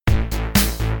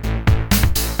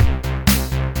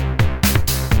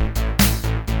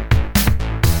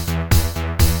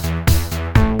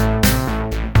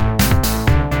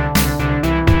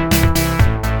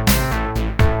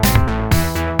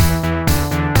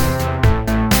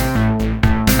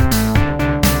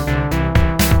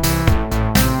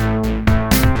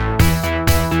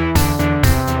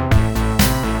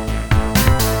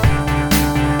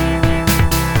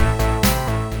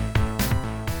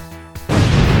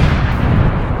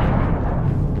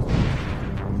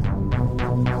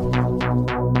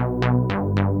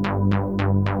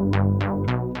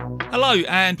Hello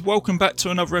and welcome back to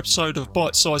another episode of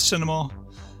Bite Size Cinema.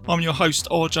 I'm your host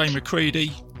RJ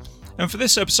McCready, and for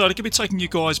this episode I'm going to be taking you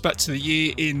guys back to the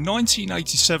year in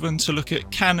 1987 to look at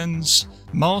Canon's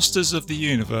Masters of the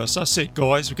Universe. That's it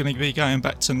guys, we're going to be going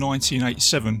back to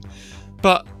 1987.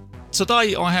 But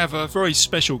today I have a very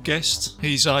special guest.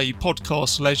 He's a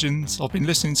podcast legend. I've been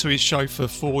listening to his show for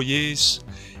 4 years.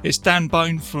 It's Dan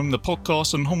Bone from the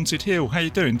podcast on Haunted Hill. How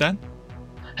you doing, Dan?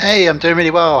 Hey, I'm doing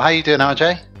really well. How you doing,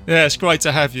 RJ? Yeah, it's great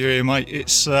to have you here, mate.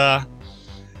 It's, as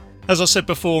I said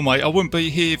before, mate, I wouldn't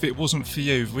be here if it wasn't for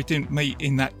you. If we didn't meet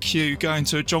in that queue going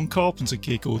to a John Carpenter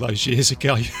gig all those years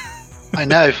ago. I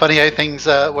know, funny how things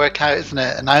work out, isn't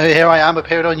it? And now here I am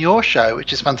appearing on your show,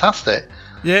 which is fantastic.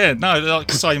 Yeah, no,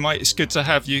 like I say, mate, it's good to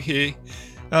have you here.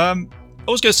 I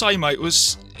was going to say, mate,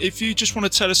 was if you just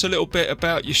want to tell us a little bit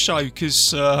about your show,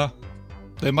 because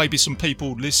there may be some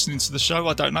people listening to the show.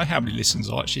 I don't know how many listens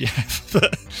I actually have,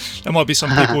 but there might be some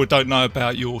people who don't know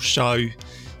about your show.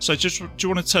 So do you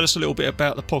want to tell us a little bit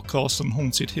about the podcast on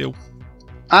Haunted Hill?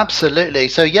 Absolutely.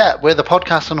 So yeah, we're the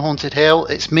podcast on Haunted Hill.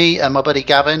 It's me and my buddy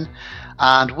Gavin,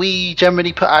 and we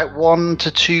generally put out 1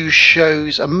 to 2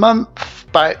 shows a month,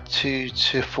 about 2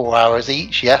 to 4 hours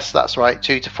each. Yes, that's right,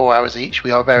 2 to 4 hours each.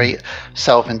 We are very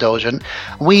self-indulgent.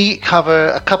 We cover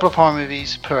a couple of horror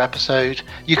movies per episode.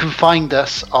 You can find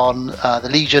us on the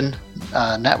Legion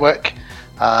network,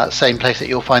 same place that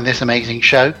you'll find this amazing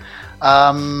show.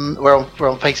 We're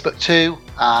on Facebook too,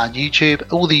 and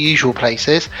YouTube, all the usual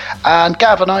places. And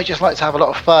Gav and I just like to have a lot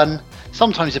of fun,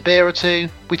 sometimes a beer or two.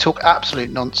 We talk absolute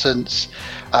nonsense.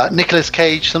 Nicolas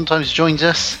Cage sometimes joins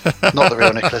us, not the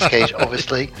real Nicolas Cage,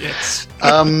 obviously. Yes.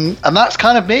 And that's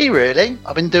kind of me, really.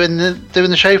 I've been doing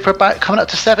the show for about coming up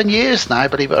to 7 years now,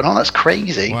 believe it or not. That's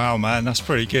crazy. Wow, man, that's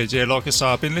pretty good. Yeah, like I say,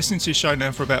 I've been listening to your show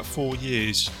now for about 4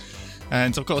 years.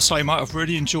 And I've got to say, mate, I've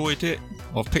really enjoyed it.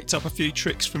 I've picked up a few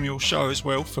tricks from your show as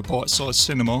well for Bite Size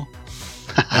Cinema.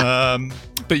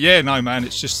 But yeah, no, man,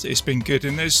 it's been good.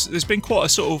 And there's been quite a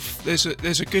sort of there's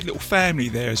a good little family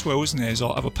there as well, isn't there? There's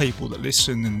like other people that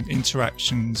listen and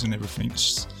interactions and everything.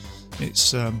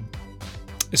 It's a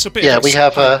bit. Yeah, we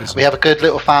have a good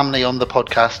little family on the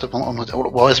podcast.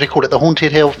 Well, as we call it, the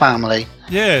Haunted Hill family.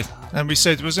 Yeah. And we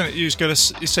said, wasn't it? You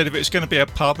said if it was going to be a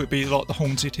pub, it'd be like the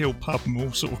Haunted Hill pub, and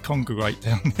we'll sort of congregate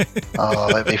down there.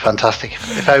 Oh, that'd be fantastic!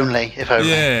 If only.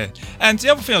 Yeah. And the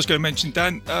other thing I was going to mention,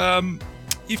 Dan,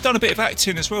 you've done a bit of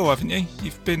acting as well, haven't you?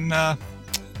 You've been,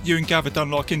 you and Gav have done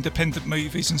like independent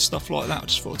movies and stuff like that. I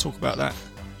just thought I'd talk about that.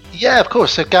 Yeah, of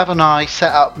course. So Gav and I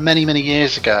set up many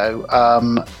years ago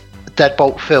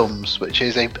Deadbolt Films, which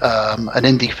is an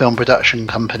indie film production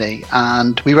company,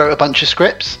 and we wrote a bunch of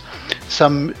scripts.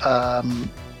 Some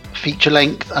feature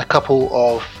length, a couple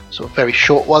of sort of very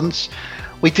short ones.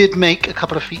 We did make a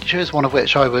couple of features, one of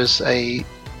which I was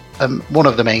one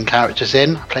of the main characters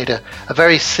in. I played a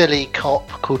very silly cop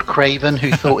called Craven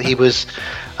who thought he was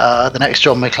the next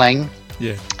John McClane.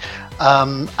 Yeah.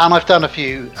 And I've done a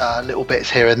few little bits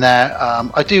here and there.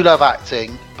 I do love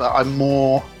acting, but I'm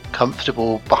more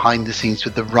comfortable behind the scenes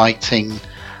with the writing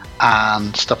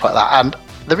and stuff like that. And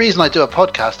the reason I do a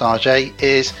podcast, RJ,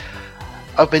 is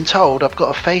I've been told I've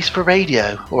got a face for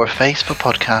radio or a face for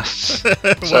podcasts.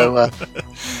 Well,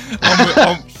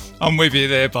 I'm with you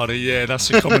there, buddy. Yeah, that's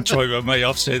a common trait with me.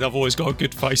 I've said I've always got a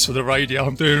good face for the radio.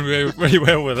 I'm doing really, really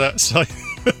well with that. So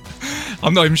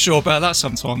I'm not even sure about that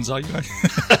sometimes, you know.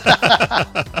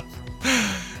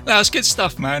 No, it's good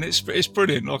stuff, man. It's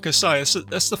brilliant. Like I say,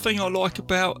 that's the thing I like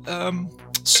about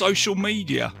social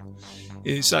media,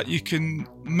 is that you can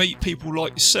meet people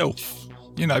like yourself,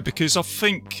 you know, because I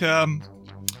think,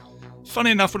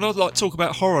 funny enough, when I like to talk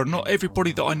about horror, not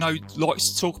everybody that I know likes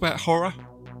to talk about horror,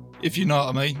 if you know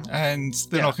what I mean. And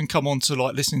then I can come on to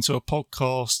like listening to a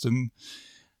podcast and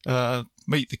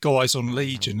meet the guys on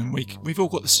Legion, and we've all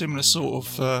got the similar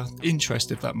sort of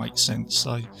interest, if that makes sense.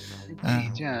 So,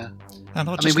 indeed, yeah. And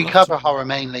I mean, we cover horror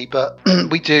mainly, but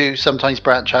we do sometimes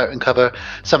branch out and cover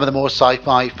some of the more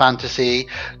sci-fi, fantasy,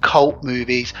 cult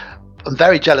movies. I'm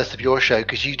very jealous of your show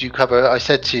because you do cover, I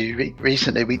said to you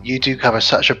recently, you do cover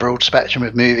such a broad spectrum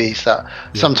of movies that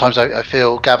sometimes I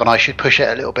feel Gav and I should push it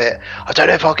a little bit. I don't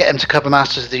know if I'll get him to cover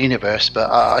Masters of the Universe,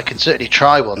 but I can certainly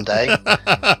try one day.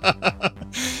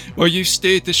 Well, you've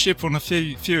steered the ship on a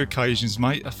few occasions,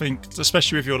 mate. I think,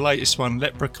 especially with your latest one,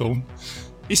 Leprechaun.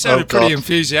 He sounded pretty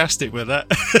enthusiastic with that.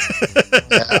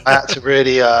 Yeah, I had to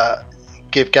really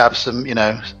give Gav some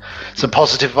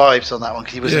positive vibes on that one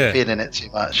because he wasn't feeling it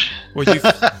too much. Well,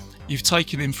 you've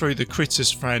taken him through the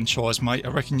Critters franchise, mate. I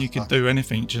reckon you could do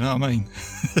anything. Do you know what I mean?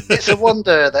 It's a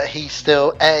wonder that he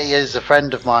still A is a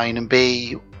friend of mine and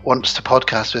B wants to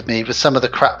podcast with me with some of the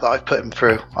crap that I've put him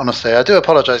through. Honestly, I do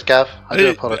apologise, Gav. I do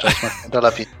apologise, my friend. I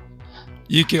love you.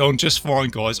 You get on just fine,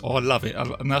 guys. I love it,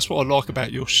 and that's what I like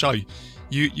about your show.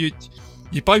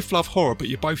 You both love horror, but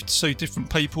you're both two different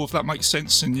people, if that makes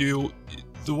sense. And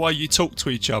the way you talk to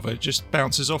each other just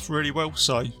bounces off really well.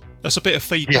 So that's a bit of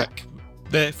feedback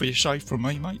there for your show from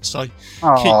me, mate. So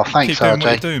thanks, keep doing RJ. what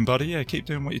you're doing, buddy. Yeah, keep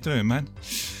doing what you're doing, man.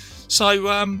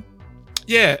 So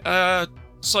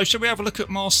so shall we have a look at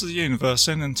Master of the Universe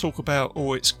then and talk about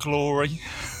all its glory?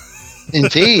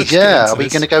 Indeed, yeah. Are we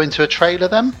going to go into a trailer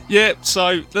then? Yeah,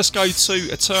 so let's go to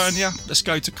Eternia. Let's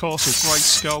go to Castle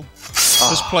Grayskull.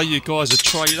 Let's play you guys a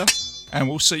trailer, and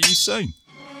we'll see you soon.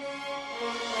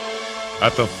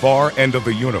 At the far end of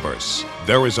the universe,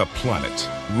 there is a planet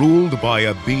ruled by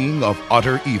a being of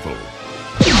utter evil.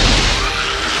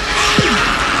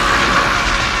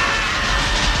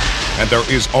 And there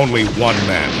is only one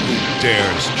man who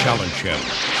dares challenge him.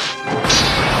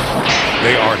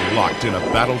 They are locked in a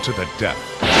battle to the death.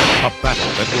 A battle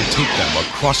that will take them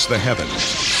across the heavens.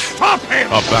 Stop him!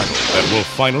 A battle that will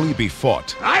finally be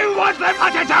fought I want them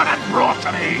hunted down and brought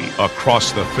to me!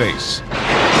 across the face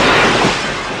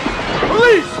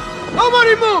Police!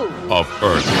 Nobody move! of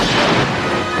Earth.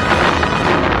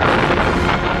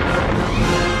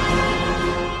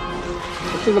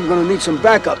 I think I'm gonna need some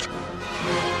backup.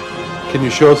 Can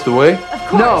you show us the way? Of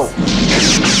course. No.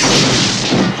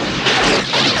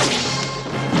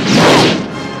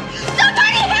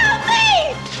 Somebody help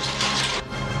me!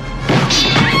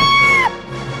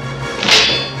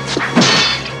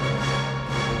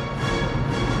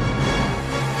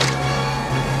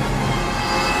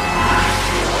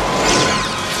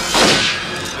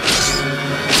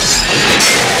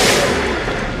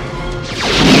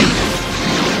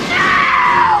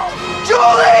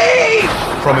 Julie!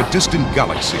 From a distant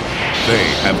galaxy, they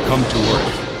have come to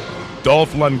Earth.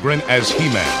 Dolph Lundgren as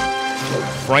He-Man,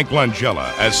 Frank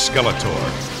Langella as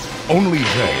Skeletor. Only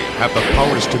they have the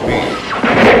powers to be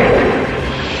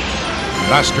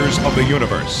Masters of the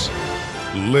Universe.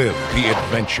 Live the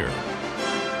adventure.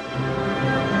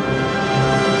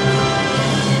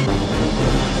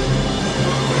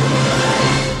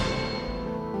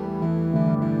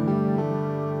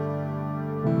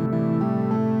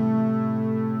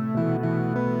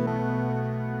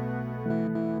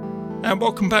 And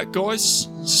welcome back, guys.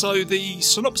 So the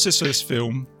synopsis of this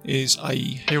film is a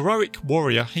heroic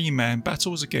warrior He-Man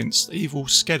battles against evil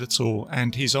Skeletor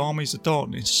and his armies of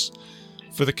darkness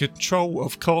for the control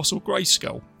of Castle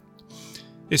Grayskull.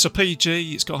 It's a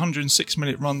PG, it's got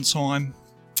 106-minute runtime,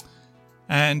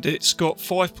 and it's got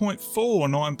 5.4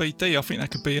 on IMDb. I think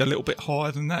that could be a little bit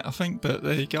higher than that, I think, but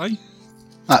there you go.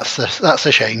 That's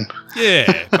a shame.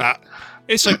 Yeah, but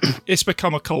it's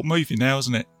become a cult movie now,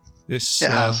 isn't it? This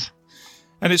It has.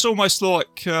 And it's almost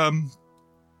like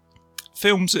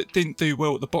films that didn't do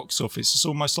well at the box office. It's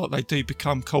almost like they do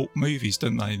become cult movies,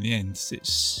 don't they? In the end,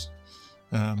 it's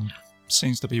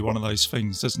seems to be one of those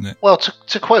things, doesn't it? Well,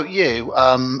 to quote you,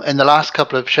 in the last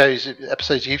couple of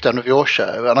episodes you've done of your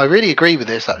show, and I really agree with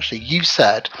this actually, you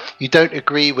said you don't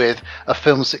agree with a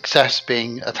film's success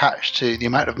being attached to the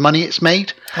amount of money it's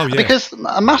made. Oh, yeah. Because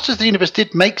Masters of the Universe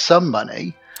did make some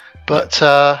money, but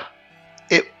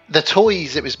the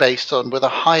toys it was based on were the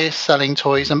highest selling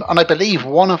toys, and I believe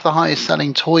one of the highest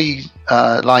selling toy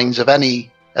lines of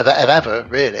ever,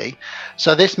 really.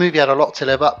 So this movie had a lot to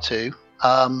live up to.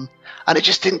 And it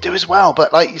just didn't do as well.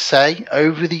 But like you say,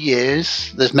 over the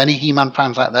years, there's many He-Man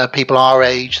fans out there, people our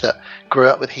age that grew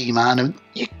up with He-Man, and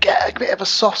you get a bit of a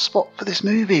soft spot for this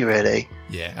movie, really.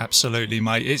 Yeah, absolutely,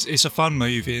 mate. It's a fun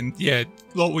movie, and yeah,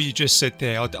 like what you just said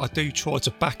there, I do try to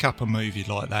back up a movie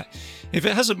like that. If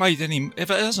it hasn't made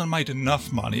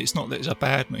enough money, it's not that it's a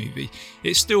bad movie.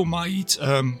 It still made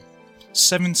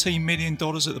 $17 million at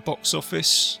the box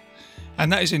office. And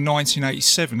that is in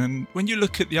 1987. And when you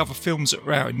look at the other films that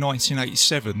were out in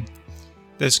 1987,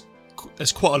 there's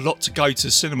quite a lot to go to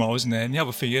the cinema, isn't there? And the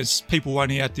other thing is, people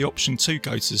only had the option to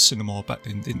go to the cinema back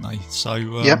then, didn't they?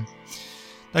 So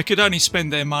they could only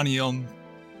spend their money on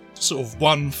sort of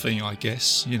one thing, I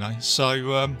guess, you know.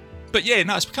 So, but yeah,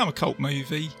 no, it's become a cult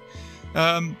movie.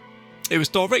 It was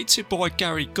directed by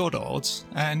Gary Goddard,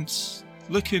 and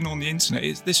looking on the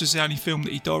internet, this was the only film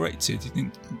that he directed.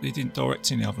 He didn't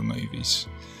direct any other movies.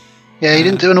 Yeah, he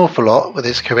didn't do an awful lot with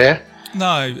his career.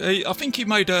 No, I think he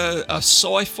made a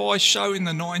sci-fi show in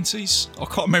the 90s. I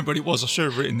can't remember what it was. I should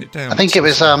have written it down. I think it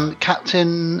was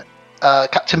Captain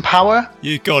Power.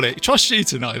 You got it. Trust you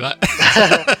to know that.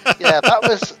 Yeah,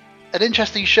 that an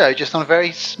interesting show, just on a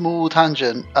very small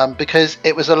tangent, because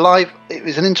it was an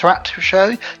interactive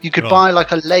show. You could buy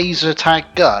like a laser tag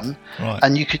gun,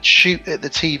 and you could shoot at the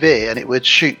TV, and it would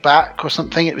shoot back or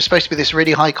something. It was supposed to be this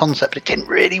really high concept, but it didn't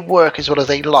really work as well as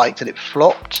they liked, and it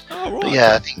flopped. Oh, right. But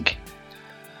yeah, I think.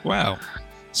 Wow,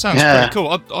 sounds pretty cool.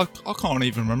 I can't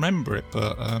even remember it,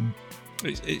 but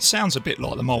it sounds a bit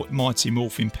like the Mighty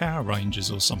Morphin Power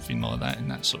Rangers or something like that in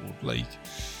that sort of league.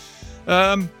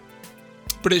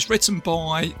 But it's written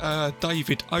by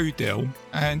David Odell,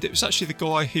 and it was actually the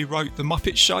guy who wrote The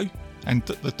Muppet Show and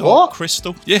The Dark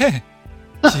Crystal. Yeah.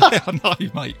 Yeah, I know,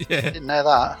 mate. Yeah. Didn't know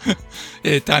that.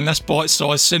 Yeah, Dan, that's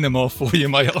bite-sized cinema for you,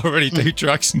 mate. I already do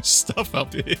drugs and stuff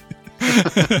up here.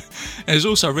 And he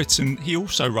also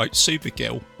wrote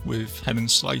Supergirl with Helen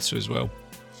Slater as well.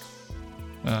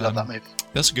 Love that movie.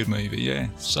 That's a good movie, yeah.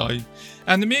 So,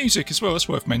 and the music as well, that's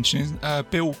worth mentioning.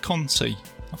 Bill Conti.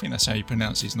 I think that's how you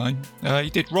pronounce his name. He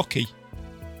did Rocky.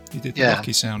 He did the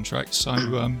Rocky soundtrack. So,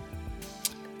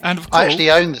 and of course, I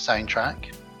actually own the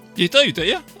soundtrack. You do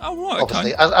you? Oh, right.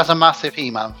 Obviously, okay. as a massive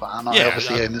He-Man fan, I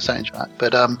obviously own the soundtrack.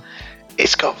 But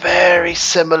it's got very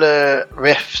similar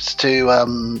riffs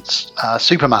to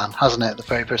Superman, hasn't it? The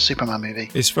very first Superman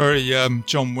movie. It's very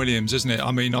John Williams, isn't it?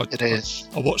 I mean, it is.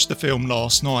 I watched the film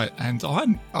last night, and I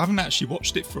haven't actually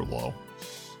watched it for a while.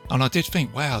 And I did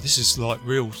think, wow, this is like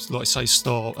real, like say,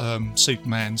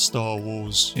 Superman, Star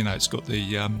Wars. You know, it's got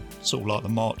the sort of like the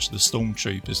March of the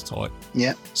Stormtroopers type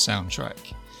soundtrack.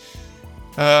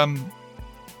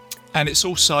 And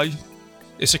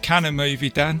it's a canon movie,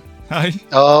 Dan. Hey?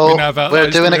 Oh, we're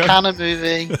doing a canon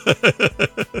movie.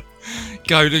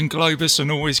 Golden Globus and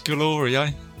all his glory,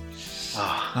 eh?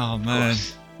 Oh man.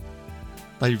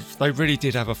 They really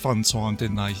did have a fun time,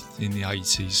 didn't they, in the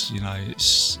 80s? You know,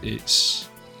 it's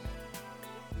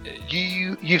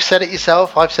You've said it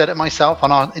yourself, I've said it myself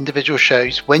on our individual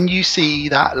shows. When you see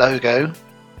that logo,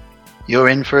 you're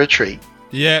in for a treat.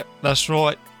 Yeah, that's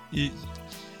right. And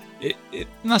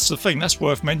that's the thing, that's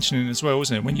worth mentioning as well,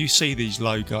 isn't it? When you see these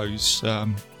logos,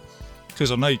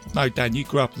 because I know, Dan, you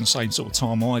grew up in the same sort of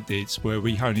time I did, where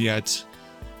we only had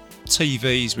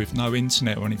TVs with no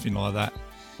internet or anything like that.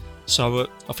 So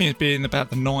I think it'd be in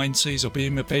about the 90s, I'll be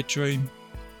in my bedroom,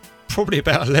 probably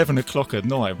about 11 o'clock at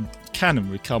night,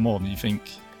 Canon would come on, and you think,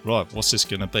 right, what's this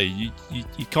going to be?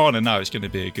 You kind of know it's going to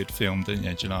be a good film, don't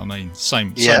you? Do you know what I mean?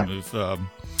 Same with,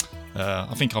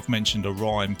 I think I've mentioned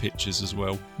Orion Pictures as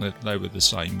well. They were the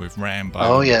same with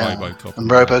Rambo and RoboCop. And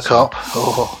RoboCop.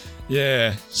 Oh.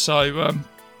 Yeah, so,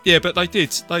 but they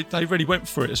did. They really went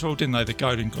for it as well, didn't they? The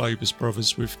Golden Globus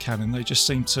brothers with Canon. They just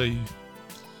seem to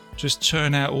just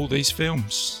churn out all these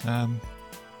films.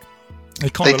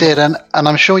 They did, and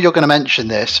I'm sure you're going to mention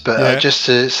this, but just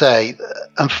to say,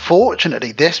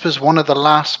 unfortunately, this was one of the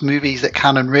last movies that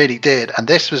Canon really did, and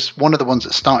this was one of the ones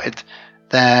that started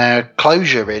their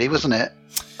closure, really, wasn't it?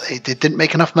 They didn't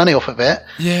make enough money off of it.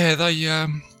 Yeah,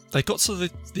 they got to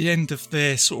the end of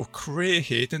their sort of career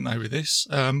here, didn't they, with this?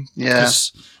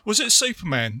 Was it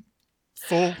Superman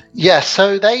 4? Yeah,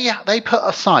 so they put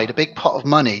aside a big pot of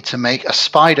money to make a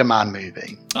Spider-Man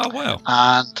movie. Oh, wow.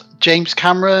 And James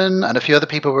Cameron and a few other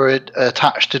people were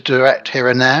attached to direct here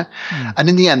and there. And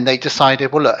in the end, they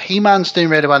decided, well, look, He-Man's doing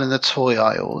really well in the toy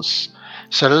aisles,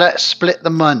 so let's split the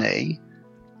money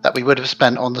that we would have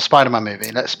spent on the Spider-Man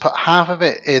movie. Let's put half of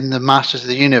it in the Masters of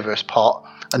the Universe pot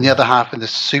and the other half in the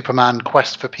Superman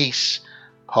Quest for Peace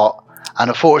pot.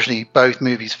 And unfortunately, both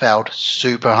movies failed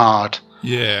super hard.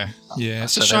 Yeah,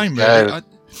 it's a shame, really.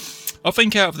 I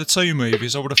think out of the two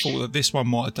movies, I would have thought that this one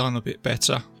might have done a bit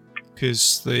better,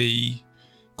 because the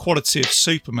quality of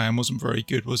Superman wasn't very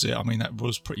good, was it? I mean, that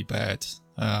was pretty bad.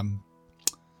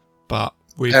 But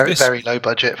with very low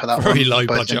budget for that one. Very low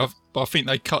budget. But I think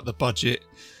they cut the budget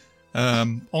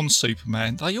on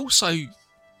Superman. They also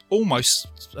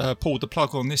almost pulled the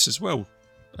plug on this as well.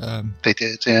 They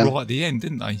did, yeah. Right at the end,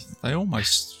 didn't they? They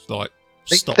almost stopped.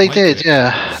 They did,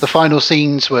 yeah. The final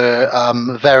scenes were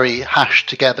very hashed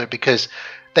together, because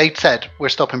they'd said, we're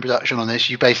stopping production on this.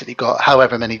 You basically got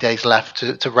however many days left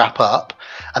to wrap up.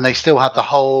 And they still had the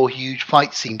whole huge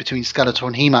fight scene between Skeletor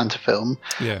and He-Man to film,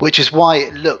 which is why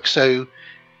it looks so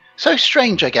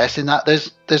strange, I guess, in that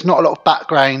there's not a lot of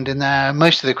background in there.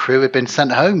 Most of the crew had been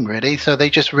sent home, really. So they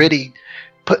just really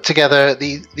put together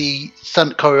the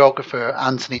stunt choreographer,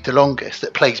 Anthony DeLongis,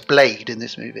 that plays Blade in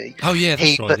this movie. Oh, yeah,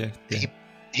 that's right.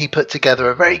 He put together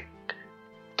a very...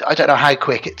 I don't know how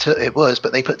quick it was,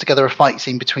 but they put together a fight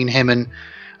scene between him and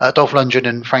Dolph Lundgren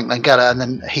and Frank Langella, and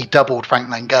then he doubled Frank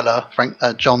Langella.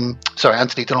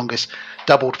 Anthony DeLongis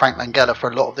doubled Frank Langella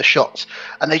for a lot of the shots,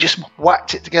 and they just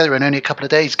whacked it together in only a couple of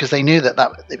days, because they knew that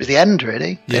it was the end,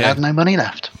 really. They had no money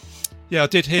left. Yeah, I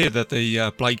did hear that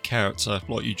the Blade character,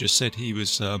 like you just said, he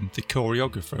was the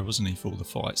choreographer, wasn't he, for all the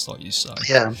fights, like you say?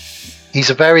 Yeah. He's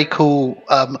a very cool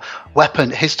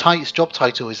weapon. His job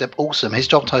title is awesome. His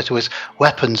job title is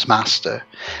Weapons Master.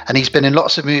 And he's been in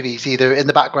lots of movies, either in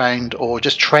the background or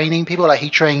just training people. Like he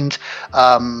trained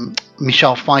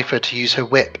Michelle Pfeiffer to use her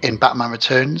whip in Batman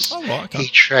Returns. Oh, right, okay. He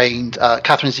trained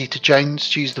Catherine Zeta-Jones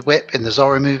to use the whip in the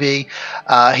Zorro movie.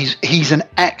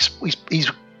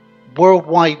 He's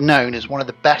worldwide known as one of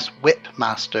the best whip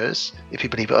masters, if you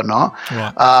believe it or not.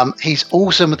 Right. He's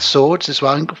awesome with swords as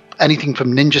well. Anything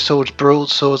from ninja swords,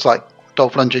 broadswords, like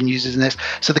Dolph Lundgren uses in this.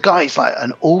 So the guy's like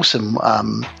an awesome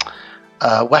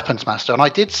weapons master. And I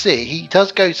did see he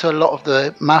does go to a lot of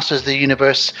the Masters of the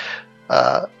Universe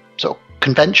sort of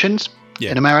conventions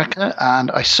in America.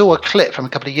 And I saw a clip from a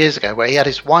couple of years ago where he had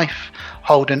his wife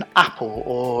hold an apple,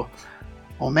 or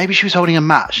maybe she was holding a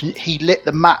match, and he lit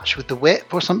the match with the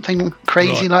whip or something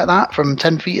crazy like that from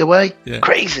 10 feet away. Yeah.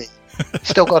 Crazy.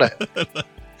 Still got it.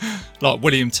 Like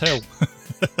William Tell.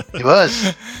 He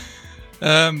was.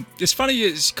 It's funny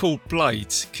it's called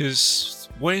Blade, because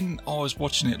when I was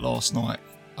watching it last night,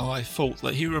 I thought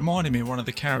that he reminded me of one of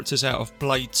the characters out of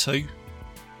Blade 2,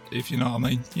 if you know what I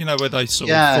mean. You know, where they sort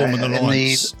of form an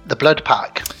alliance. The Blood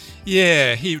Pack.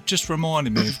 Yeah, he just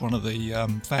reminded me of one of the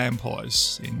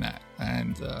vampires in that.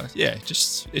 And it's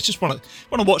just when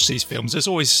I watch these films,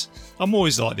 I'm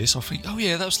always like this. I think, oh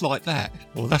yeah, that's like that,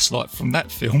 or that's like from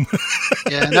that film.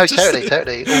 Yeah, no,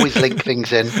 totally. Always link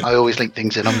things in. I always link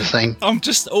things in. I'm the same. I'm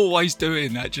just always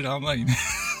doing that. Do you know what I mean?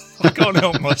 I can't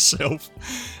help myself.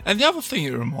 And the other thing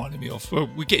it reminded me of, well,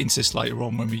 we get into this later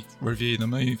on when we review the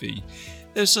movie.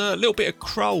 There's a little bit of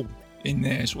Krull in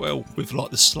there as well, with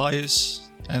like the Slayers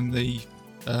and the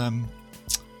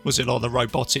was it like the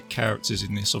robotic characters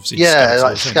in this? Obviously,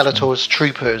 like Skeletor's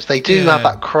troopers. They do have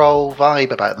that Krull vibe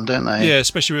about them, don't they? Yeah,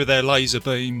 especially with their laser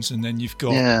beams, and then you've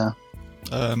got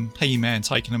He-Man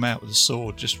taking them out with a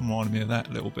sword. Just reminded me of that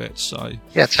a little bit. So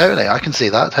yeah, totally. I can see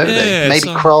that totally. Yeah, maybe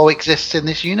Krull exists in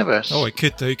this universe. Oh, it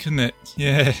could do, couldn't it?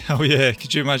 Yeah. Oh, yeah.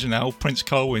 Could you imagine that old Prince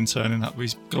Colwyn turning up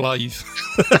with his glaive?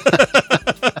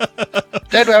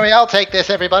 Don't worry, I'll take this,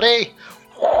 everybody.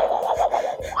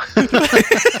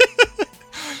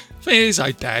 Thing is,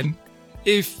 Dan,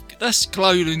 if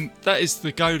that is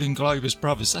the Golden Globers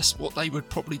brothers, that's what they would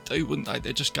probably do, wouldn't they?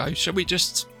 They'd just go, shall we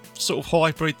just sort of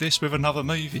hybrid this with another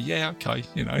movie? Yeah, okay,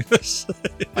 you know.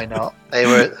 Why not? They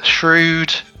were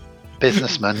shrewd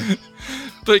businessmen.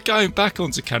 But going back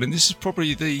onto canon, this is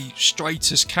probably the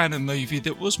straightest canon movie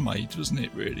that was made, wasn't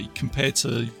it, really, compared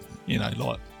to, you know,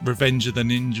 like Revenge of the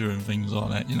Ninja and things like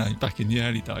that, you know, back in the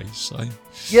early days. So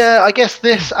yeah, I guess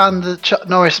this and the Chuck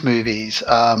Norris movies,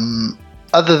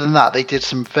 other than that, they did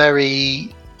some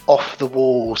very off the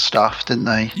wall stuff, didn't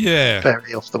they? Yeah,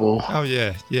 very off the wall. Oh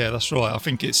yeah, that's right. I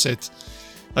think it said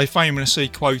they famously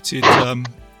quoted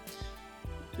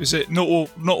is it not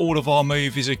all of our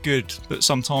movies are good, but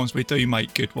sometimes we do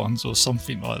make good ones, or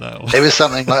something like that. It was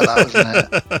something like that,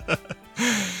 wasn't it?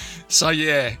 So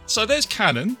yeah, so there's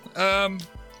canon.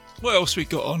 What else we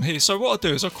got on here? So what I'll do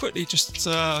is I'll quickly just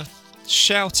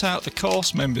shout out the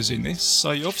cast members in this.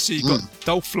 So you obviously got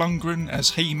Dolph Lundgren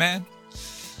as He-Man.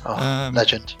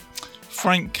 Legend.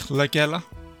 Frank Langella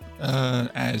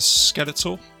as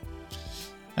Skeletor.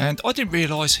 And I didn't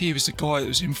realise he was the guy that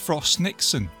was in Frost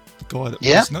Nixon. The guy that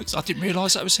plays Nixon. I didn't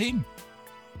realise that was him.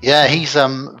 Yeah, he's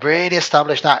a really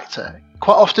established actor.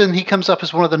 Quite often he comes up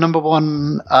as one of the number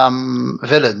one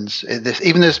villains in this,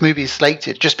 even though this movie is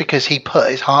slated, just because he put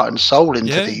his heart and soul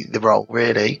into the role,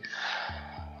 really.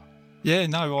 Yeah,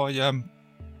 no,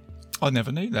 I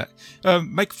never knew that.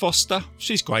 Meg Foster,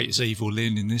 she's great as Evil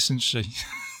Lynn in this, isn't she?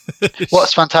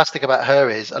 What's fantastic about her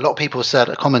is a lot of people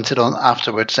commented on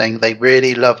afterwards saying they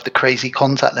really love the crazy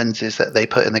contact lenses that they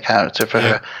put in the character for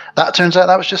her. That turns out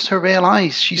that was just her real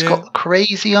eyes. She's got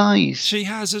crazy eyes. She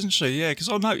has, hasn't she? Yeah, because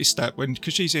I noticed that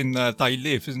because she's in They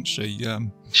Live, isn't she?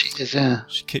 She is, yeah.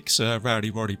 She kicks Rowdy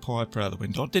Roddy Piper out the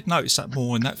window. I did notice that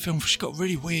more in that film. She got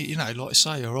really weird, you know, like I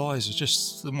say, her eyes are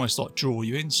just almost like draw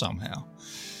you in somehow.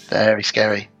 Very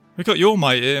scary. We've got your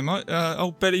mate here, mate.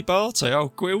 Old Betty Barty,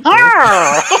 old Gwildor.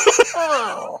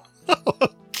 Oh,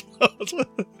 God.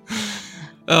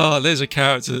 Oh, there's a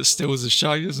character that steals the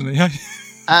show, isn't he?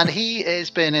 And he has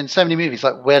been in so many movies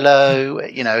like Willow.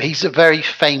 You know, he's a very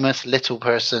famous little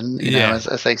person, you know,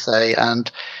 as they say.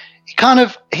 And he's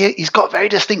got a very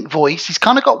distinct voice. He's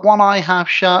kind of got one eye half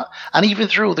shut. And even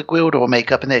through all the Gwildor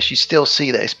makeup in this, you still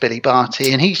see that it's Billy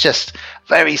Barty. And he's just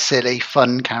very silly,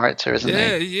 fun character, isn't he?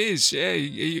 Yeah, he is. Yeah,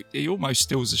 he almost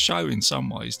steals the show in some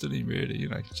ways, doesn't he, really? You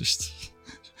know, just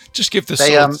give the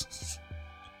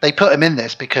they put him in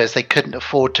this because they couldn't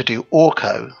afford to do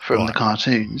Orko from Right. the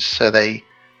cartoons, so they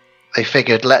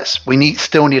figured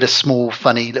still need a small,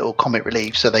 funny little comic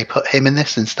relief, so they put him in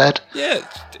this instead. Yeah.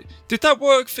 Did that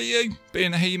work for you,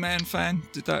 being a He-Man fan?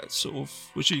 Did that sort of...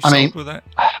 Was you I sold mean, with that?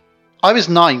 I was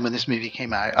 9 when this movie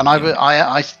came out, and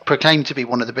I proclaim to be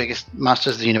one of the biggest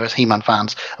Masters of the Universe He-Man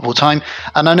fans of all time.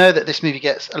 And I know that this movie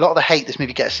gets a lot of the hate this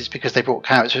movie gets is because they brought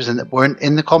characters in that weren't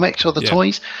in the comics or the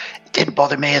toys. It didn't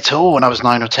bother me at all when I was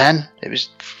 9 or 10. It was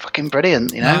fucking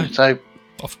brilliant, you know. No. So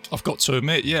I've got to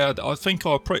admit, I think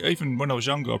even when I was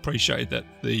younger, I appreciated that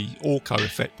the Orko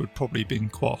effect would probably been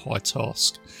quite a high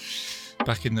task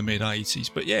back in the mid-80s.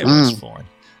 But yeah, it was fine.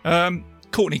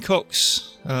 Courtney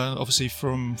Cox, obviously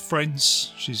from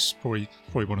Friends, she's probably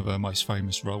one of her most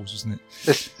famous roles, isn't it?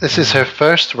 this is her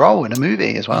first role in a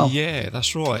movie as well. Yeah,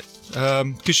 that's right.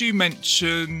 Because you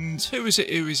mentioned, who was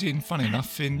in, funny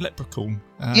enough, in Leprechaun?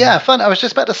 Yeah, fun. I was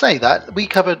just about to say that. We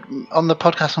covered, on the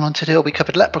podcast on Haunted Hill, we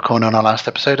covered Leprechaun on our last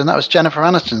episode, and that was Jennifer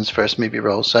Aniston's first movie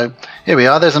role. So here we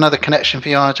are. There's another connection for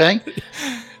you, RJ.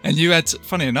 And you had,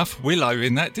 funny enough, Willow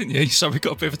in that, didn't you? So we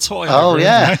got a bit of a tie. Oh, over,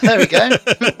 yeah. haven't we? There we go.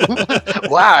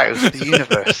 Wow, the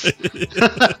universe.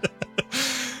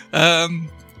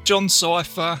 John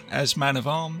Cypher as Man of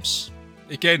Arms.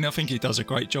 Again, I think he does a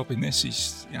great job in this.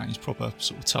 He's proper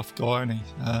sort of tough guy, isn't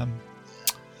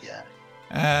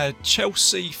he?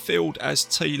 Chelsea Field as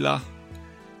Teela,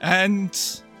 and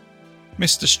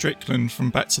Mr. Strickland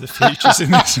from Back to the Future's in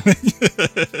this.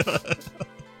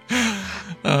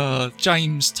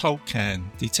 James Tolkien,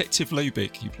 Detective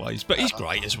Lubick, he plays, but he's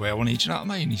great as well, and do you know what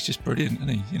I mean? He's just brilliant, isn't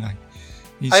he? You know,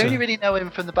 I only really know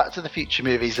him from the Back to the Future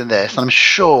movies and this, and I'm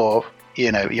sure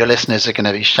your listeners are going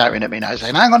to be shouting at me now,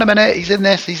 saying, "Hang on a minute, he's in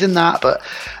this, he's in that." But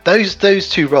those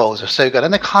two roles are so good,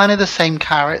 and they're kind of the same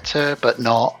character, but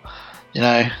not.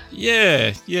 Yeah,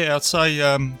 I'd say,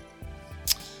 I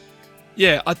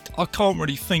can't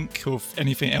really think of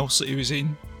anything else that he was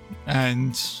in.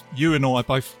 And you and I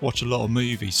both watch a lot of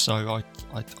movies, so I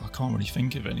can't really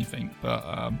think of anything.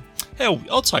 But hell,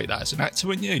 I'll take that as an actor,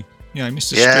 wouldn't you?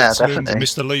 Mr. Strickland,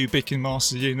 Mr. Lubick in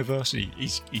Masters of the Universe, he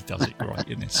does it great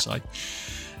in this. So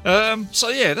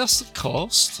that's the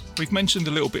cast. We've mentioned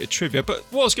a little bit of trivia, but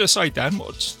what I was going to say, Dan,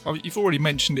 you've already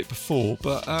mentioned it before,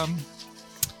 but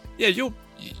you're.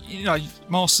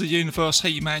 Master of the Universe,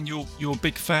 He-Man, you're a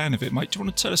big fan of it, mate. Do you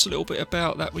want to tell us a little bit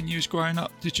about that when you was growing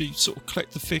up? Did you sort of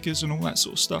collect the figures and all that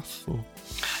sort of stuff? Or?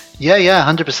 Yeah,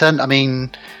 100%. I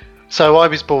mean, so I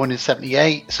was born in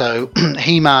 78, so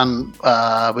He-Man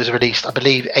was released, I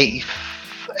believe,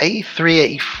 83,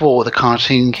 84, the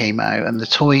cartoon came out, and the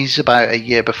toys about a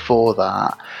year before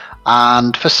that.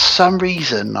 And for some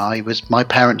reason, my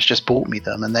parents just bought me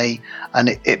them, and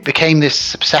it became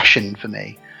this obsession for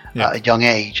me. At a young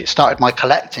age, it started my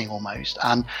collecting almost,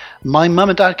 and my mum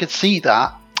and dad could see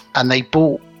that, and they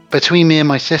bought, between me and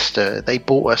my sister, they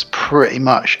bought us pretty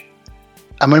much,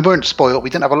 and we weren't spoiled, we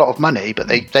didn't have a lot of money, but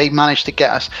they managed to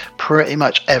get us pretty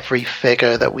much every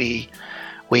figure that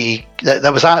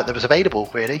that was available,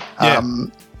 really.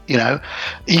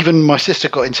 Even my sister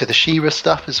got into the She-Ra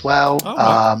stuff as well.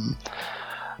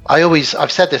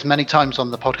 I've said this many times on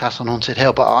the podcast on Haunted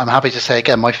Hill, but I'm happy to say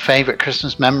again, my favourite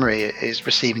Christmas memory is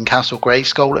receiving Castle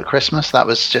Grayskull at Christmas. That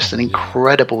was just an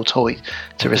incredible toy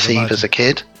to receive as a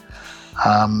kid.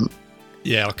 I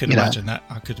could imagine that.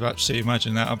 I could absolutely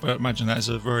imagine that. I imagine that is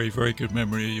a very, very good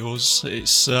memory of yours.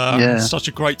 It's such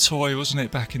a great toy, wasn't it,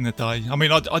 back in the day? I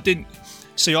mean, I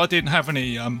didn't have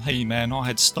any He-Man. I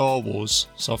had Star Wars,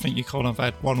 so I think you kind of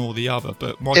had one or the other.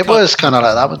 But it was kind of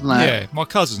like that, wasn't it? Yeah, my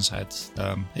cousins had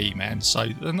He-Man,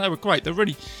 and they were great. They're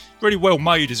really, really well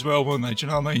made as well, weren't they? Do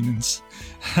you know what I mean?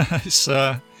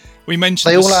 We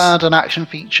mentioned they all had an action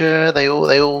feature. They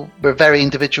all were very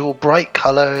individual, bright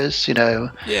colours.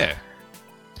 Yeah.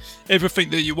 Everything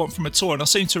that you want from a toy, and I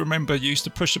seem to remember you used to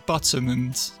push a button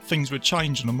and things would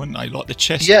change on them, wouldn't they? Like the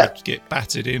chest would get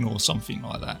battered in or something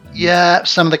like that. And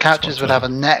some of the characters would have a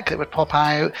neck that would pop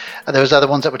out, and there was other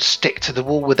ones that would stick to the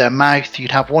wall with their mouth.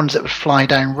 You'd have ones that would fly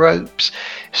down ropes.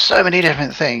 So many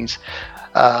different things.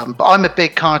 But I'm a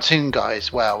big cartoon guy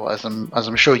as well, as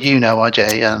I'm sure you know,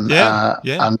 RJ,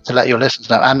 and to let your listeners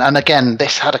know. And again,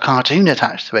 this had a cartoon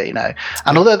attached to it,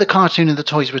 And although the cartoon and the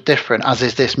toys were different, as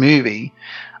is this movie,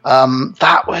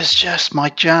 that was just my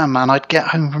jam, man. I'd get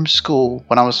home from school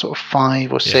when I was sort of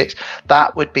 5 or 6.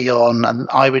 That would be on, and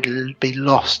I would be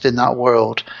lost in that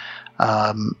world.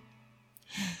 I've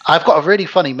got a really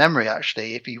funny memory,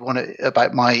 actually, if you want it,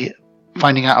 about my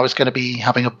finding out I was going to be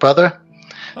having a brother.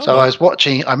 So I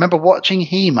remember watching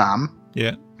He-Man.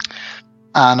 Yeah.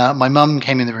 And my mum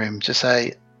came in the room to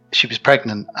say she was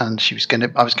pregnant and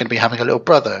I was going to be having a little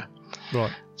brother.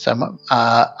 Right. So,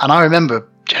 and I remember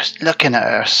just looking at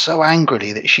her so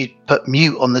angrily that she'd put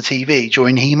mute on the TV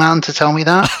during He-Man to tell me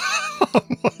that. Oh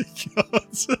my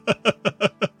God.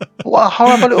 What a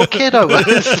horrible little kid I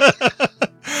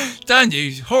was. Dan,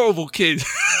 you horrible kid.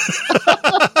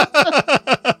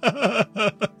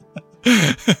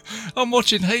 I'm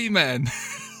watching He-Man.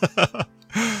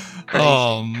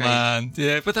 Oh man,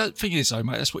 yeah. But that thing is, though,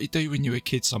 mate, that's what you do when you're a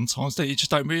kid. Sometimes that you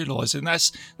just don't realise, and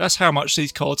that's how much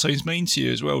these cartoons mean to you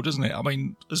as well, doesn't it? I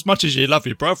mean, as much as you love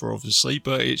your brother, obviously,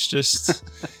 but it's just,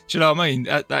 do you know what I mean?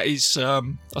 That is, I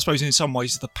suppose, in some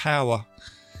ways, the power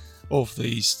of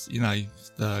these, you know,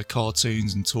 the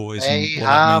cartoons and toys. They and what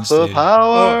have that means the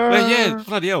power. Oh, yeah,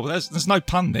 bloody hell. There's no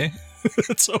pun there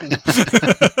at all.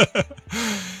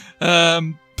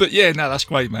 But yeah, no, that's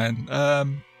great, man.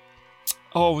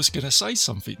 I was going to say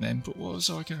something then, but what was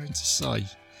I going to say?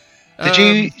 Did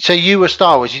you? So you were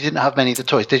Star Wars. You didn't have many of the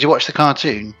toys. Did you watch the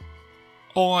cartoon?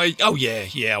 I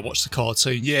watched the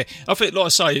cartoon. Yeah, I think, like I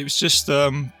say, it was just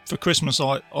for Christmas.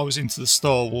 I was into the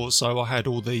Star Wars, so I had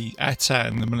all the AT-AT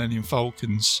and the Millennium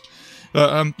Falcons.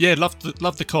 But yeah, loved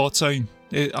the cartoon.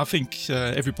 I think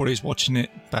everybody was watching it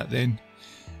back then.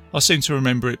 I seem to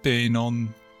remember it being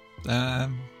on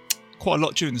quite a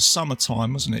lot during the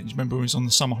summertime, wasn't it? You remember when it was on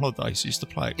the summer holidays? You used to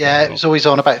play it. Yeah, it was always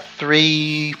on about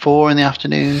 3, 4 in the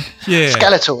afternoon. Yeah,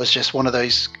 Skeletor was just one of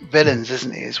those villains,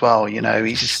 isn't he? As well, you know,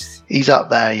 he's up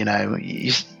there. You know,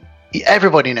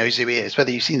 everybody knows who he is,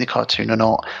 whether you've seen the cartoon or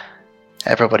not.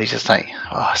 Everybody's just like,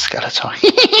 oh, Skeletor.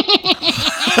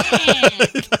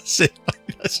 That's it.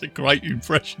 That's a great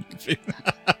impression of him.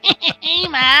 Hey,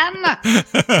 man.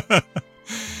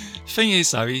 Thing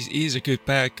is, though, he's a good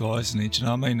bad guy, isn't he? Do you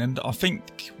know what I mean? And I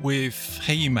think with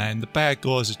He-Man, the bad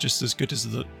guys are just as good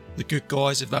as the good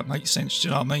guys, if that makes sense. Do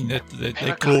you know what I mean?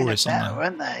 They're glorious,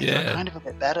 aren't they? Yeah, they're kind of a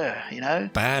bit better, you know.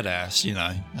 Badass, you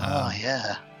know. Oh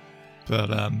yeah.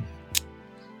 But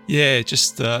yeah,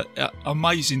 just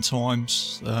amazing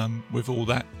times with all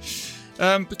that.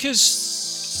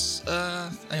 Because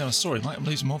hang on, sorry, mate, I'm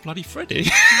losing my bloody thread here.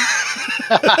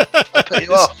 I put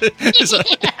you off.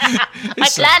 My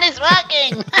plan is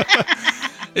working.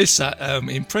 It's that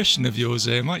impression of yours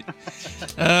there, mate.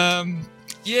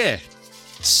 Yeah.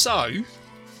 So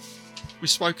we've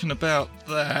spoken about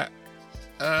that.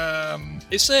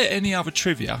 Is there any other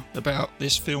trivia about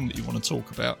this film that you want to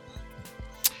talk about?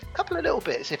 A couple of little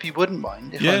bits, if you wouldn't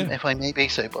mind, if I may be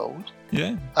so bold.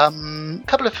 Yeah. A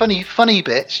couple of funny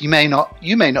bits. You may not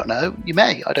know. You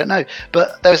may, I don't know.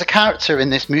 But there was a character in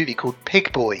this movie called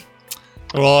Pig Boy.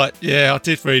 Right. Yeah, I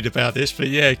did read about this, but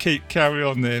yeah, carry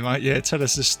on there, mate. Yeah, tell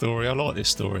us this story. I like this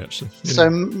story actually. Yeah. So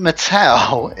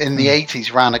Mattel in the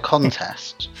 80s ran a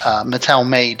contest. Mattel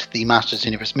made the Masters of the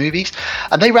Universe movies,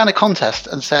 and they ran a contest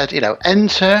and said, you know,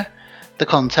 enter the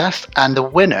contest, and the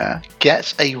winner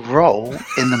gets a role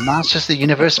in the Masters of the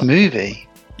Universe movie.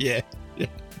 Yeah.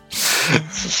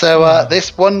 So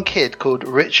this one kid called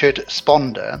Richard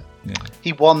Sponder, yeah,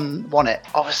 he won it.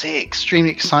 Obviously, extremely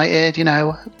excited. You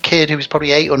know, kid who was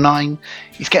probably 8 or 9.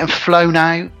 He's getting flown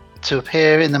out to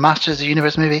appear in the Masters of the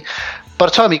Universe movie. By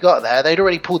the time he got there, they'd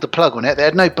already pulled the plug on it. They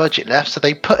had no budget left, so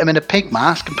they put him in a pig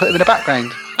mask and put him in the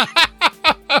background.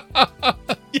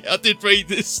 Yeah, I did read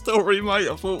this story, mate.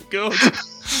 I thought, God,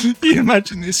 you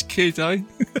imagine this kid, eh?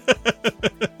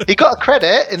 He got a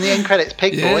credit in the end credits,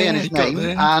 Pig Boy, and his name,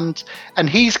 and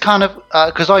he's kind of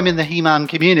because I'm in the He-Man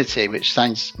community, which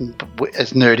sounds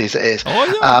as nerdy as it is.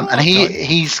 Oh, yeah, and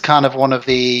he's kind of one of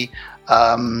the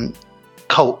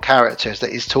cult characters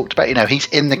that he's talked about. You know, he's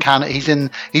in the he's in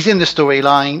the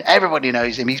storyline. Everybody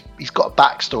knows him. He's got a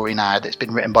backstory now that's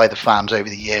been written by the fans over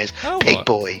the years. Oh, Pig right.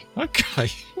 Boy. Okay.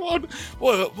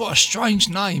 What a strange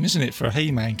name, isn't it, for a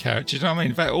He-Man character? Do you know what I mean?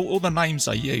 In fact, all the names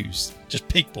they use, just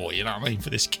Pig Boy. You know what I mean,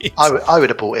 for this kid. I would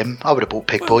have bought him. I would have bought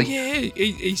Pig Boy. Yeah,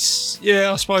 he's.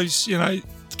 Yeah, I suppose, you know,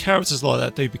 characters like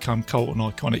that do become cult and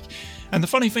iconic. And the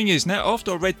funny thing is, now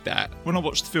after I read that, when I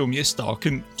watched the film yesterday, I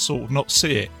couldn't sort of not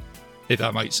see it. If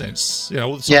that makes sense. You know,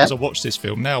 all the times I watched this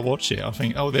film, now I watch it, I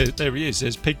think, oh, there he is,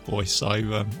 there's Pig Boy, so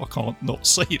I can't not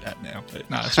see that now. But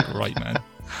no, it's great, man.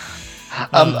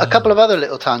 A couple of other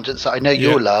little tangents that I know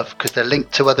you'll love, because they're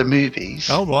linked to other movies.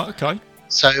 Oh, right, okay.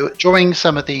 So during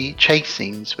some of the chase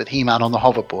scenes with He-Man on the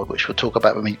hoverboard, which we'll talk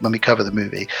about when we cover the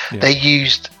movie, they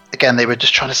used, again, they were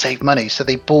just trying to save money, so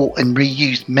they bought and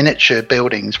reused miniature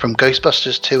buildings from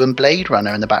Ghostbusters 2 and Blade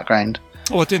Runner in the background.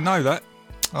 Oh, I didn't know that.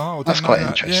 Oh, that's quite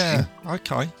interesting. Yeah,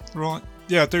 okay, right.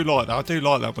 Yeah, I do like that. I do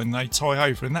like that when they tie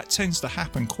over, and that tends to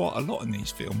happen quite a lot in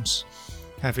these films,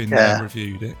 having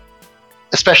reviewed it.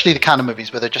 Especially the kind of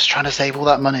movies where they're just trying to save all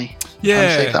that money.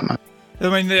 Yeah. Save that money. I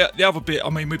mean, the other bit, I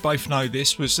mean, we both know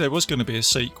this, was there was going to be a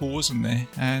sequel, wasn't there?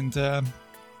 And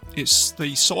it's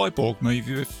the Cyborg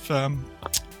movie with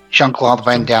Jean-Claude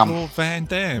Van Damme. Jean-Claude Van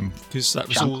Damme, because that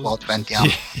was Jean-Claude Van Damme.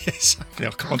 Yeah, exactly.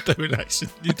 I can't do an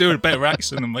accent. You're doing a better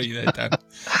accent than me there,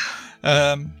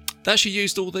 Dan. They actually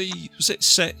used all the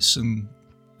sets and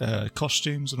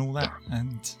costumes and all that,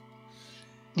 and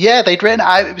yeah, they'd written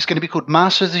out it was going to be called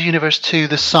Masters of the Universe 2: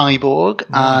 The Cyborg,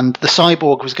 and the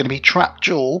Cyborg was going to be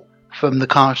Trapjaw from the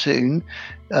cartoon,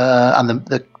 and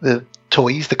the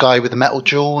toys, the guy with the metal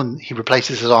jaw, and he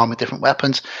replaces his arm with different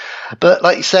weapons. But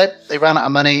like you said, they ran out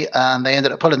of money and they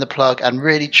ended up pulling the plug and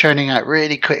really churning out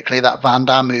really quickly that Van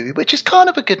Damme movie, which is kind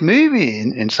of a good movie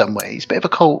in some ways, bit of a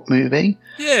cult movie.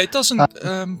 Yeah, it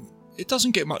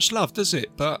doesn't get much love, does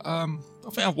it? But I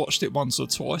think I've watched it once or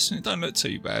twice and it don't look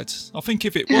too bad. I think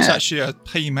if it was actually a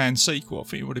He-Man sequel, I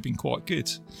think it would have been quite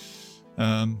good.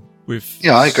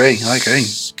 I agree.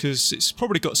 Because it's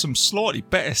probably got some slightly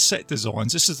better set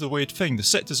designs. This is the weird thing. The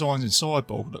set designs in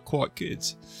Cyborg look quite good.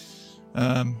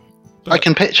 I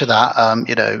can picture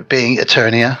that, being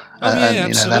Eternia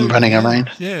and them running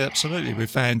around. Yeah, absolutely.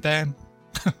 With Van Damme.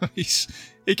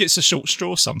 He gets a short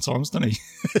straw sometimes, doesn't he?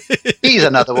 He's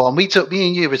another one. Me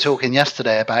and you were talking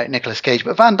yesterday about Nicolas Cage,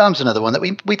 but Van Damme's another one that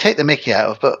we take the mickey out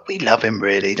of, but we love him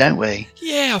really, don't we?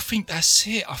 Yeah, I think that's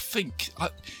it.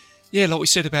 Yeah, like we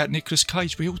said about Nicolas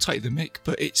Cage, we all take the mick,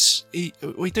 but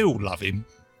we do all love him.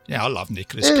 Yeah, I love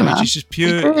Nicolas Cage. Man. He's just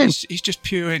pure. He's just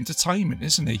pure entertainment,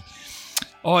 isn't he?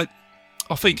 I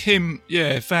think him,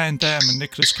 Van Damme and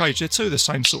Nicolas Cage, they're two of the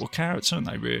same sort of character, aren't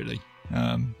they? Really.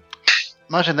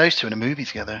 Imagine those two in a movie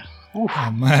together. Oof.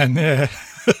 Oh man, yeah.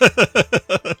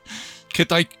 Could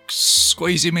they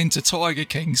squeeze him into Tiger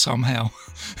King somehow?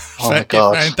 Oh my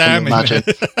God! Van Damme, can you imagine?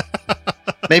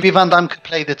 Maybe Van Damme could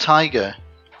play the tiger.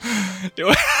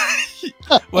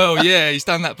 Well, yeah, he's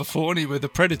done that before, hasn't he, with the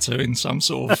Predator in some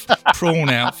sort of prawn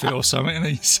outfit or something,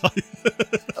 hasn't he? So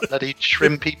a bloody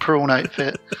shrimpy prawn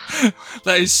outfit.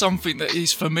 That is something that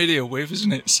he's familiar with,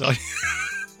 isn't it? So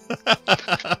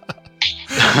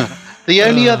the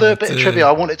only other bit of trivia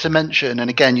I wanted to mention,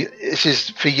 and again, this is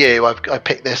for you, I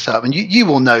picked this up, and you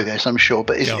will know this, I'm sure,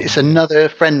 but it's another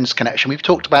Friends connection. We've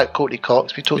talked about Courtney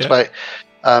Cox, we've talked about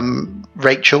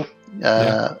Rachel,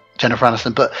 Jennifer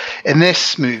Aniston, but in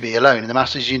this movie alone, in the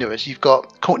Masters of the Universe, you've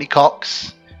got Courtney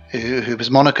Cox, who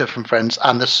was Monica from Friends,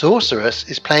 and the Sorceress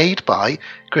is played by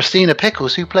Christina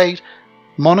Pickles, who played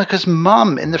Monica's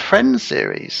mum in the Friends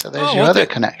series. So there's your other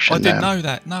connection. I didn't know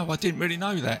that. No, I didn't really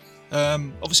know that.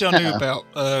 Obviously, I knew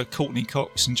about Courtney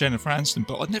Cox and Jennifer Aniston,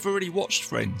 but I'd never really watched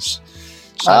Friends.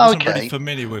 So I wasn't really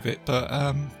familiar with it.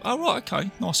 But, okay.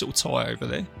 Nice little tie over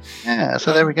there. Yeah,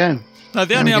 so there we go. Now,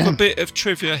 the only other bit of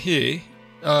trivia here,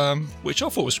 which I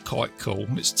thought was quite cool,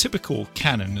 and it's typical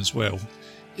canon as well,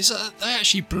 is that they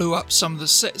actually blew up some of the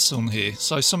sets on here.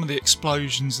 So some of the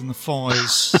explosions and the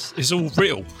fires is all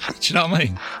real. Do you know what I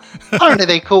mean? Apparently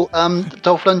they caught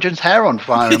Dolph Lundgren's hair on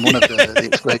fire in one of the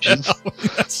explosions.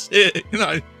 That's it.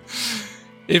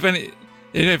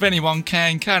 If anyone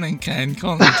can, can't they? Do you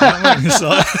know what I mean? It's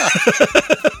like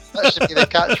that should be the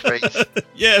catchphrase.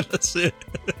 Yeah, that's it.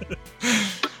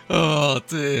 Oh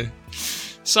dear.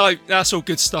 So that's all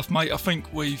good stuff, mate. I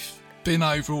think we've been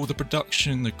over all the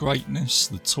production, the greatness,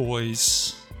 the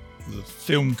toys, the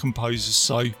film composers.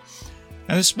 So, and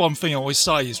this one thing I always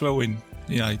say as well on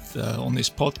this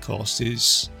podcast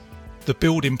is the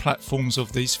building platforms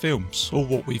of these films. All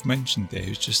what we've mentioned there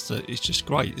is it's just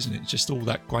great, isn't it? Just all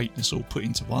that greatness all put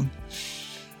into one.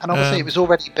 And obviously it was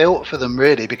already built for them,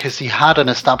 really, because he had an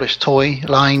established toy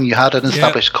line, you had an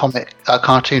established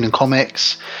cartoon and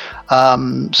comics.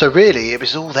 So really, it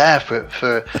was all there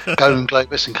for Golden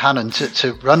Globus and Cannon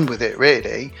to run with it,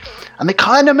 really. And they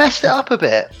kind of messed it up a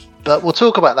bit. But we'll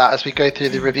talk about that as we go through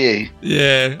the review.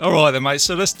 Yeah, all right then, mate.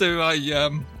 So let's do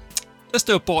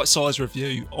a bite-sized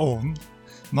review on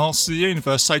Masters of the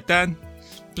Universe. So Dan,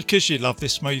 because you love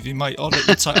this movie, mate, I'll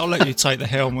let you take the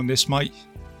helm on this, mate.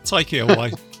 Take it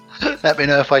away. Let me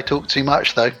know if I talk too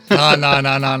much, though.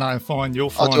 No, fine.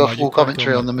 You're fine. I'll do a full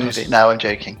commentary on the movie. No, I'm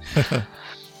joking.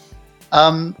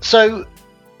 So,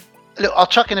 look, I'll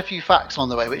chuck in a few facts on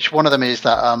the way, which one of them is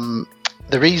that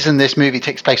the reason this movie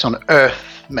takes place on Earth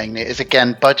mainly is,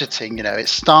 again, budgeting. It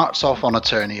starts off on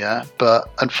Eternia, but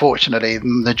unfortunately the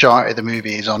majority of the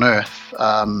movie is on Earth.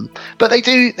 But they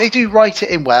do write it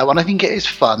in well, and I think it is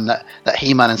fun that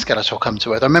He-Man and Skeletor come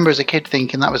to Earth. I remember as a kid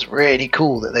thinking that was really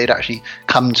cool that they'd actually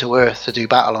come to Earth to do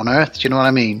battle on Earth. Do you know what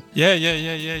I mean?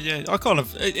 Yeah. I kind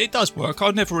of it does work.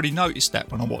 I never really noticed that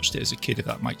when I watched it as a kid, if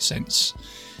that makes sense.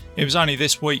 It was only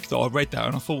this week that I read that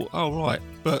and I thought, oh right.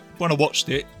 But when I watched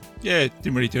it, it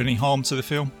didn't really do any harm to the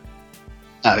film.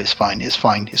 No, it's fine. It's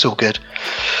fine. It's all good.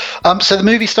 So the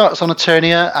movie starts on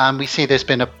Eternia, and we see there's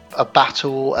been a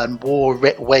battle and war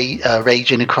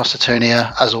raging across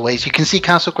Eternia, as always. You can see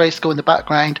Castle Grayskull in the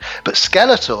background, but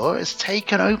Skeletor has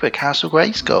taken over Castle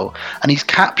Grayskull, and he's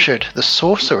captured the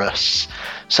Sorceress.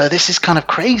 So this is kind of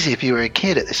crazy if you were a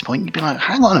kid at this point. You'd be like,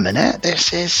 hang on a minute,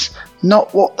 this is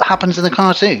not what happens in the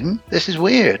cartoon. This is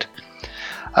weird.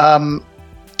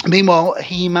 Meanwhile,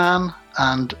 He-Man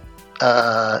and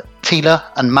Teela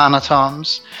and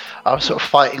Man-at-Arms are sort of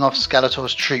fighting off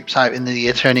Skeletor's troops out in the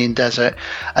Eternian desert,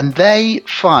 and they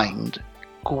find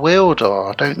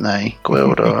Gwildor, don't they?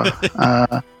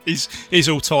 Gwildor. He's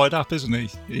all tied up, isn't he?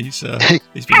 He's been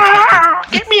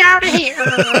Get me out of here!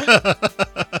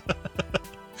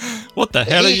 What the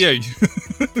hell are you?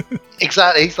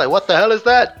 Exactly. He's like, what the hell is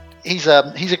that? He's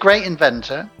a great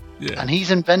inventor, Yeah. and he's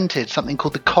invented something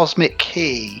called the Cosmic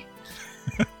Key,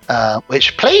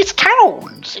 which plays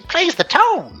tones. It plays the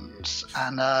tones.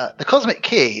 And the Cosmic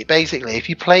Key, basically, if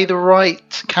you play the right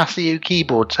Casio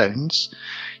keyboard tones,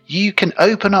 you can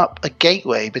open up a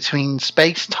gateway between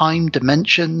space-time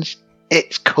dimensions.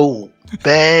 It's cool.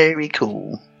 Very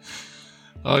cool.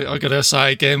 I gotta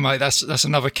say again, mate, that's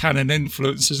another canon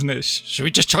influence, isn't it? Should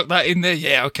we just chuck that in there?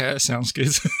 Yeah, okay, that sounds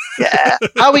good. Yeah.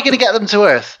 How are we going to get them to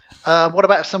Earth? What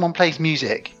about if someone plays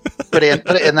music? Put it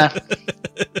in there.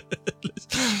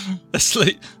 Let's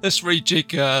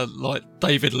rejig like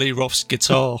David Lee Roth's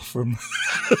guitar from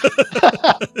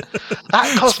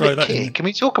That Cosmic that Key. in. Can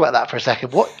we talk about that for a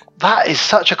second? That is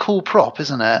such a cool prop,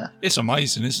 isn't it? It's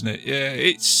amazing, isn't it? Yeah,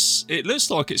 it looks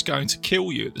like it's going to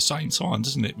kill you at the same time,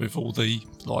 doesn't it? With all the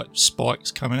like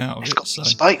spikes coming out of It's it. got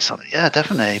spikes on it, yeah,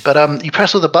 definitely. But you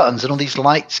press all the buttons and all these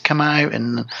lights come out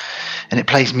and it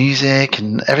plays music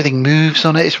and everything moves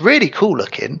on it. It's really cool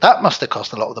looking. That must have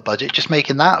cost a lot of the budget just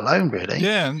making that alone, really.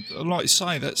 Yeah, and like you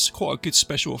say, that's quite a good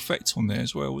special effect on there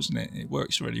as well, isn't it? It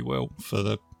works really well for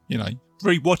the,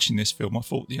 re-watching this film, I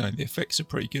thought, the effects are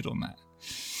pretty good on that.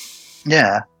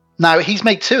 Yeah. Now, he's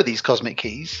made 2 of these Cosmic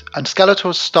Keys, and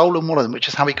Skeletor's stolen one of them, which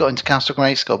is how he got into Castle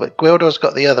Grayskull, but Gwildor's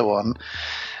got the other one.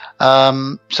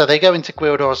 So they go into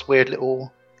Gwildor's weird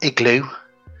little igloo,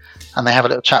 and they have a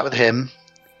little chat with him.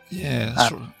 Yeah,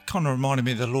 that's kind of reminded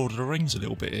me of the Lord of the Rings a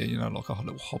little bit here, like a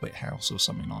little hobbit house or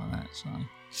something like that. So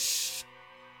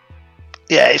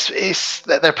Yeah, it's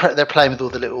they're playing with all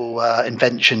the little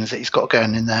inventions that he's got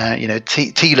going in there.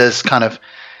 Teela's kind of,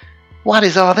 what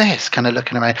is all this? Kind of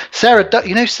looking around. Sarah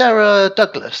Douglas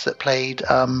that played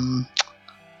one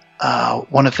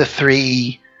of the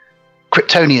 3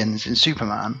 Kryptonians in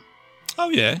Superman. Oh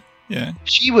yeah.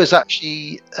 She was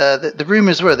actually the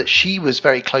rumours were that she was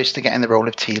very close to getting the role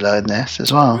of Teela in this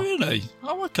as well. Really?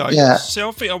 Oh, okay. Yeah. See, I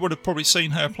think I would have probably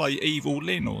seen her play Evil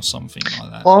Lynn or something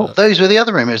like that. Well, those were the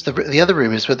other rumours. The other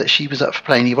rumours were that she was up for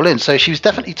playing Evil Lynn, so she was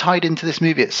definitely tied into this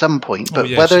movie at some point. But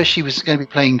whether she was going to be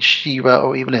playing She-Ra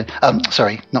or Evil Lynn,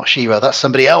 sorry, not She-Ra, that's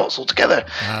somebody else altogether.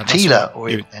 Teela or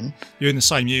Evil Lynn. You're in the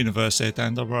same universe there,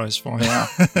 Dan. Don't worry, it's fine. Yeah.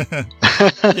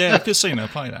 Yeah, I could have seen her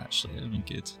play that actually. It'd been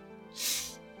good.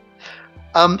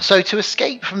 So to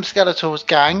escape from Skeletor's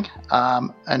gang,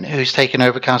 and who's taken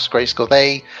over Castle Grayskull,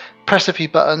 they press a few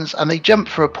buttons and they jump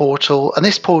for a portal. And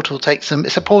this portal takes them.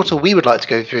 It's a portal we would like to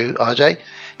go through, RJ.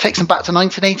 Takes them back to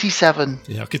 1987.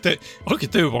 Yeah, I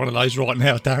could do one of those right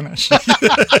now, Dan. Actually.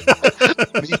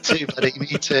 Me too, buddy. Me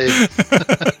too.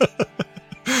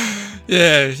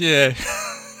 Yeah.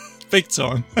 Big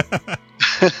time.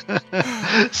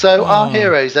 So our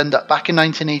heroes end up back in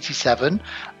 1987.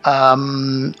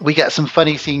 We get some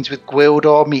funny scenes with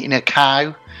Gwildor meeting a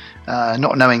cow,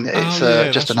 not knowing that it's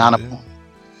just an animal.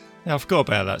 Yeah, I forgot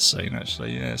about that scene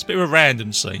actually. Yeah, it's a bit of a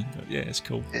random scene, but yeah, it's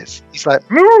cool. He's like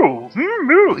moo, moo,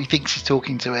 moo. He thinks he's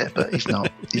talking to it, but he's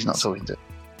not. He's not talking to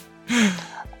it.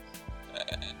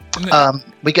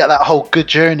 We get that whole good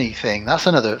journey thing. That's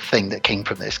another thing that came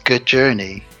from this. Good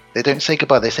journey. They don't say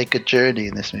goodbye, they say good journey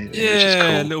in this movie, yeah, which is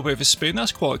cool. A little bit of a spin.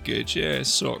 That's quite good, yeah.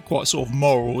 It's quite sort of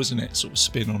moral, isn't it? Sort of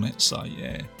spin on it, so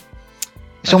yeah.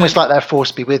 It's almost like their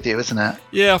force be with you, isn't it?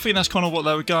 Yeah, I think that's kind of what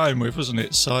they were going with, wasn't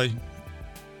it? So,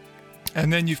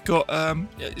 and then you've got,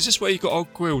 is this where you've got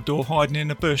old Gwildor hiding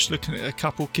in a bush looking at a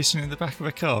couple kissing in the back of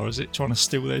a car? Is it trying to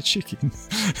steal their chicken?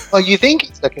 Well, you think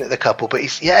he's looking at the couple, but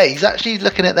he's actually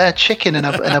looking at their chicken in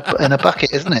a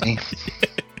bucket, isn't he?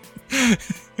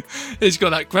 He's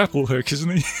got that grapple hook, isn't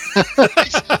he?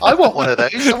 I want one of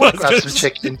those. I want to grab some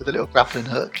chicken with a little grappling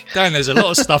hook. Dan, there's a lot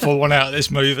of stuff I want out of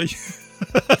this movie.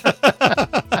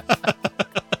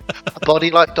 A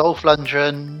body like Dolph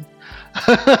Lundgren.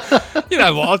 You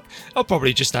know what? I'll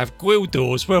probably just have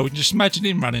Gwildor as well. Just imagine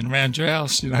him running around your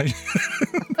house, Oh,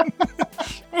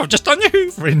 I've just done your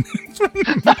hoovering.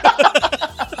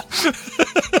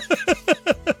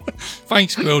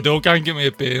 Thanks, Gwildor. Go and get me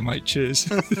a beer, mate. Cheers.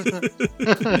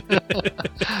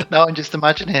 No, I'm just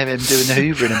imagining him doing the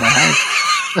hoovering in my house.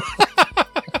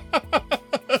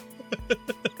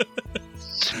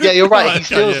 Yeah, you're right. He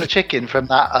steals the chicken from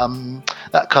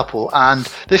that couple, and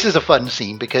this is a fun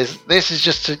scene because this is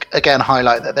just to again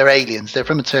highlight that they're aliens. They're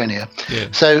from Eternia. Yeah.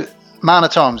 So Man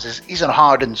at Arms he's a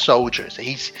hardened soldier. So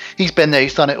he's been there.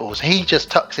 He's done it all. So he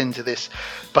just tucks into this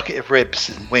bucket of ribs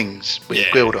and wings with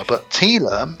Gwildor. But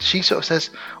Teela, she sort of says,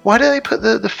 "Why do they put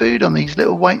the food on these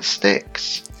little white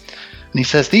sticks?" And he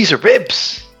says, "These are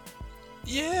ribs."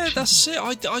 Yeah, that's it.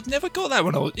 I'd never got that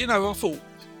when I thought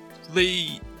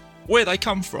where they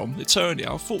come from,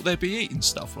 Eternia, I thought they'd be eating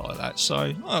stuff like that.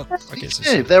 So, I guess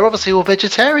they're obviously all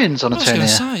vegetarians on Eternia. I was going to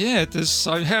say, yeah.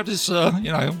 So how does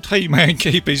He-Man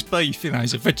keep his beef?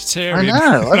 He's a vegetarian. I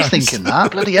know. I was thinking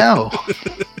that. Bloody hell.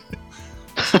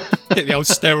 Get the old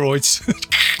steroids.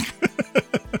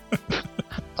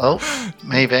 Oh,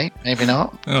 maybe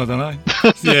not. I don't know.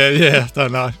 Yeah, I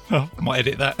don't know. I might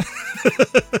edit that.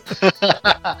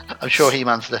 I'm sure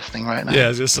He-Man's listening right now. Yeah, I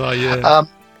was just like, yeah.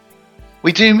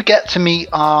 We do get to meet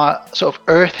our sort of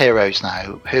Earth heroes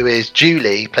now, who is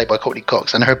Julie, played by Courtney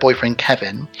Cox, and her boyfriend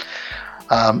Kevin.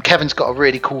 Kevin's got a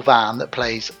really cool van that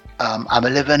plays I'm a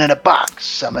living in a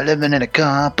box, I'm a living in a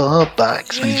cardboard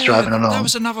box when he's driving along. That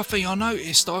was another thing I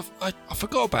noticed. I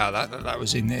forgot about that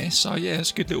was in there. So yeah, it's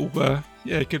a good little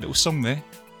good little song there.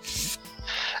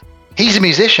 He's a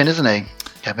musician, isn't he,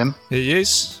 Kevin? He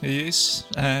is.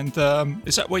 And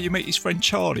is that where you meet his friend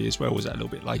Charlie as well? Or was that a little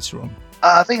bit later on?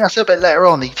 I think that's a bit later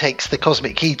on. He takes the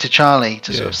cosmic key to Charlie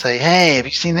to sort of say, "Hey, have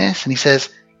you seen this?" And he says,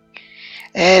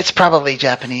 "It's probably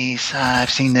Japanese. I've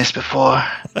seen this before."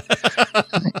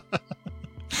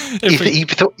 he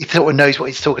thought he knows what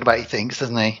he's talking about, he thinks,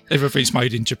 doesn't he? Everything's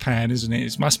made in Japan, isn't it?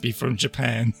 It must be from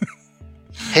Japan.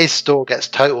 His store gets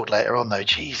totaled later on, though.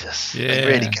 Jesus. Yeah. They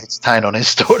really go to town on his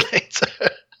store later.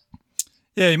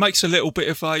 Yeah, he makes a little bit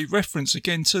of a reference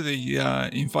again to the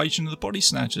invasion of the Body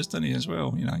Snatchers, doesn't he, as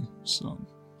well? So.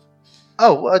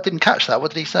 Oh, I didn't catch that.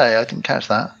 What did he say? I didn't catch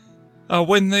that.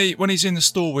 When he's in the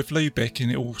store with Lubeck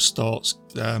and it all starts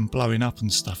blowing up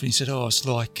and stuff, and he said, "Oh, it's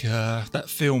like that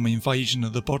film Invasion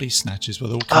of the Body Snatchers where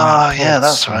they all come out." Oh, yeah,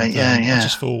 that's right. Yeah. I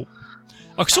just thought,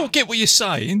 I sort of get what you're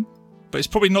saying, but it's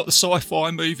probably not the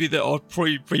sci-fi movie that I'd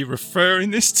probably be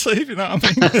referring this to, you know what I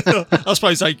mean? I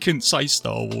suppose they couldn't say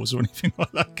Star Wars or anything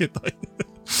like that, could they?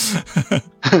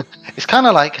 It's kind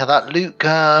of like that Luke...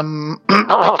 yeah,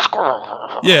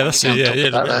 that's it,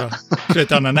 yeah. Could have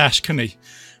done an Ash, couldn't he?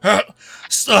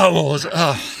 Star Wars!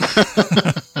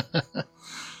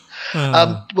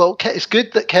 Well, it's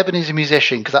good that Kevin is a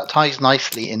musician because that ties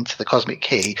nicely into the Cosmic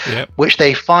Key, which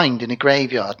they find in a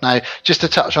graveyard. Now, just to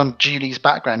touch on Julie's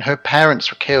background, her parents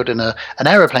were killed in an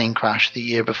aeroplane crash the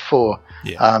year before.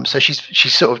 Yeah. So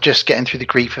she's sort of just getting through the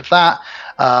grief of that.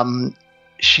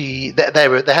 They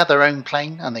had their own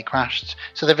plane and they crashed,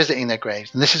 so they're visiting their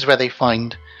graves, and this is where they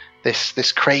find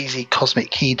this crazy Cosmic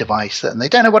Key device, and they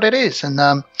don't know what it is. And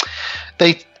now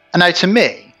to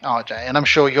me, RJ, and I'm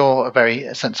sure you're a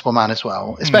very sensible man as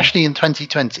well, especially in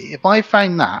 2020, if I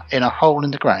found that in a hole in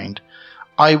the ground,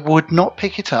 I would not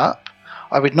pick it up.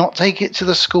 I would not take it to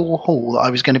the school hall that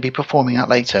I was going to be performing at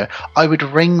later. I would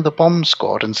ring the bomb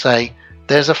squad and say,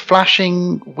 "There's a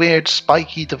flashing, weird,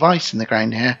 spiky device in the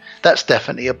ground here. That's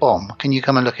definitely a bomb. Can you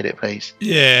come and look at it, please?"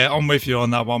 Yeah, I'm with you on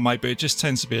that one, mate, but it just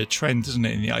tends to be a trend, doesn't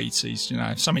it, in the 80s?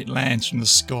 If something lands from the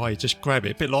sky, just grab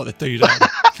it. A bit like the dude out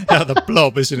of the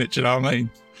Blob, isn't it? Do you know what I mean?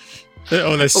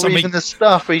 Or even the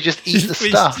stuff where you just eat the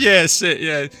stuff. Yeah, it's it.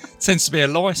 Yeah, it tends to be a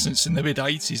license in the mid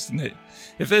 80s, doesn't it?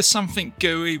 If there's something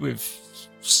gooey with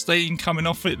steam coming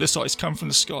off it, looks like it's come from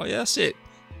the sky. Yeah, that's it.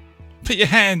 Put your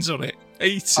hands on it.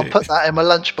 Eat it. I'll put that in my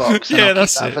lunchbox. And I'll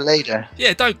that's keep that it for later.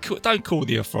 Yeah, don't call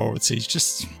the authorities.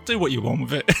 Just do what you want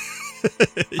with it.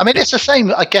 I mean, it's the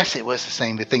same. I guess it was the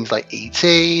same with things like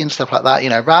E.T. and stuff like that.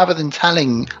 Rather than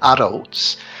telling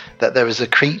adults that there was a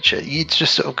creature, you'd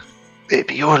just sort of. It'd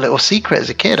be your little secret as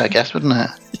a kid, I guess, wouldn't it?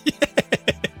 Yeah,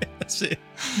 that's it.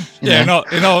 In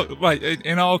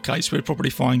our case, we'd probably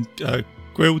find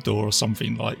Gwildor or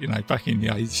something like, back in the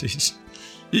 80s.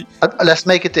 Let's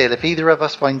make a deal. If either of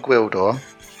us find Gwildor,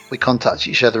 we contact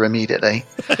each other immediately.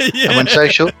 Yeah. And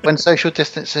when social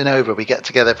distancing over, we get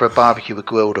together for a barbecue with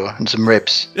Gwildor and some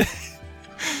ribs.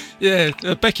 Yeah,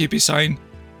 Becky would be saying,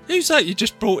 "Who's that you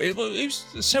just brought it?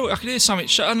 So I can hear something."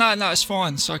 No, it's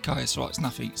fine. It's okay. It's right. It's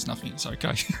nothing. It's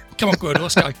okay. Come on, Gwildor,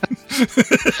 let's go.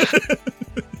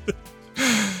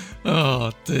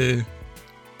 Oh, dear.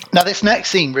 Now, this next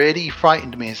scene really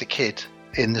frightened me as a kid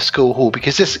in the school hall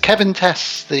because Kevin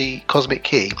tests the Cosmic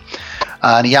Key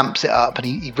and he amps it up, and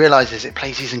he realizes it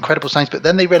plays these incredible sounds. But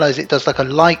then they realize it does like a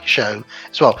light show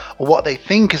as well, or what they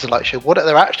think is a light show. What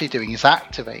they're actually doing is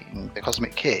activating the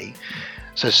cosmic key.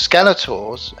 So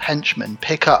Skeletor's henchmen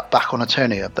pick up back on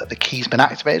Eternia that the key's been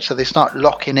activated, so they start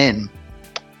locking in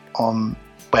on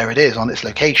where it is on its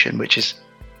location, which is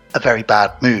a very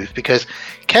bad move, because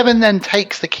Kevin then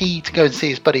takes the key to go and see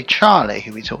his buddy Charlie,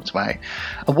 who we talked about,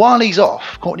 and while he's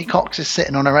off, Courtney Cox is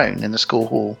sitting on her own in the school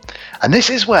hall, and this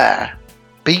is where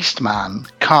Beastman,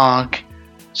 Karg,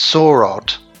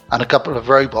 Saurod, and a couple of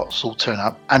robots all turn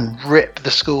up and rip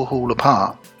the school hall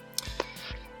apart.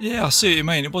 Yeah, I see what you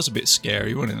mean. It was a bit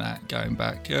scary, wasn't it, going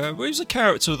back? He was the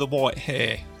character with the white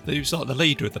hair. He was like the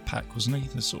leader of the pack, wasn't he?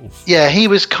 The sort of... Yeah, he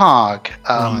was Karg.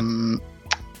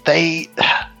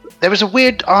 There was a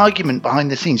weird argument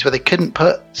behind the scenes where they couldn't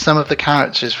put some of the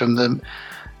characters from the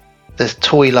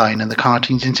toy line and the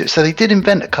cartoons into it. So they did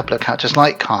invent a couple of characters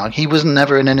like Karg. He wasn't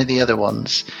never in any of the other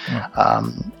ones.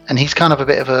 And he's kind of a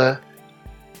bit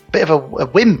of a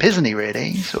wimp, isn't he,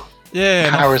 really? Sort of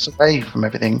cowers away from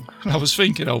everything. I was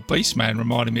thinking, Beastman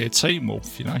reminded me of Teen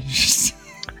Wolf, you know.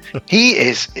 He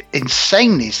is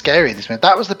insanely scary in this movie.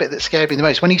 That was the bit that scared me the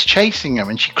most. When he's chasing her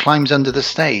and she climbs under the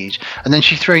stage and then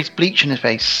she throws bleach in his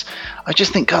face, I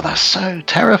just think, God, that's so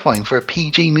terrifying for a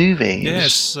PG movie.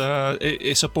 Yes,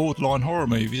 it's a borderline horror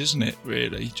movie, isn't it,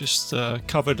 really? Just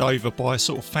covered over by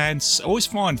sort of fantasy. I always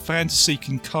find fantasy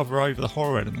can cover over the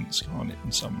horror elements, can't it,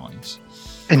 in some ways?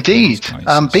 Indeed.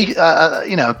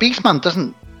 Beastman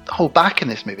doesn't hold back in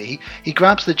this movie. He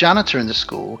grabs the janitor in the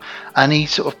school and he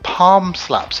sort of palm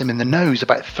slaps him in the nose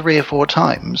about 3 or 4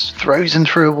 times, throws him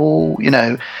through a wall.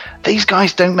 These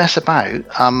guys don't mess about.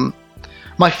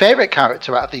 My favourite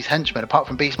character out of these henchmen, apart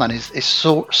from Beastman, is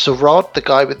Saurod, the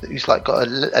guy who's like got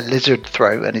a lizard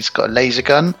throat and he's got a laser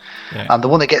gun. Yeah. The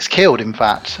one that gets killed, in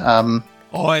fact. I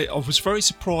was very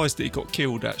surprised that he got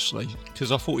killed, actually,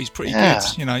 because I thought he's pretty good.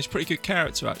 He's a pretty good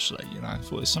character, actually. I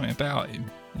thought there's something about him.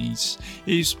 He's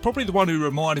probably the one who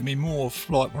reminded me more of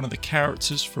like one of the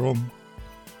characters from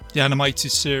the animated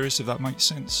series, if that makes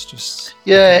sense.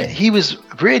 He was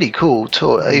really cool.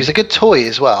 He was a good toy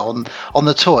as well on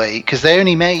the toy, because they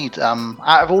only made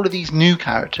out of all of these new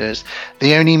characters,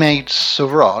 they only made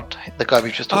Saurod, the guy we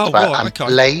just talked about, and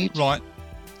Blade. Right.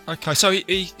 Okay, so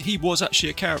he was actually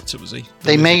a character, was he?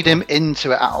 They made him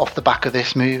into it off the back of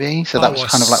this movie, so that was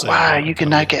kind of like, wow, you can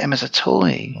now get him as a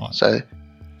toy. Right. So,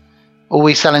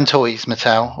 always selling toys,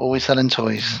 Mattel. Always selling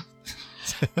toys.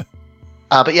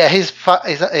 But yeah, his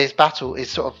battle, his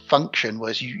sort of function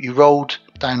was you rolled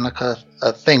down like a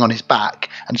thing on his back,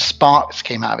 and sparks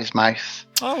came out of his mouth.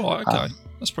 Oh, right, okay,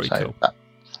 that's pretty cool. A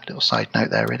little side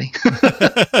note there, really.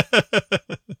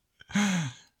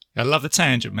 I love the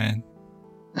tangent, man.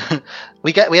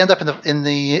 We end up in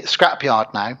the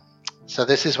scrapyard now. So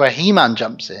this is where He-Man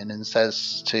jumps in and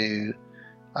says to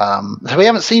so we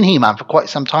haven't seen He-Man for quite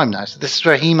some time now, so this is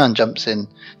where He-Man jumps in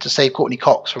to save Courtney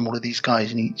Cox from all of these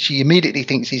guys, and she immediately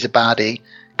thinks he's a baddie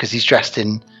because he's dressed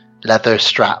in leather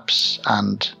straps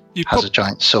and has a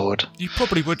giant sword. You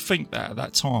probably would think that at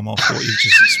that time. I thought you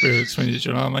just experienced when you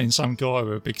know what I mean, some guy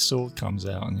with a big sword comes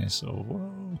out and you're sort of,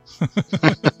 whoa.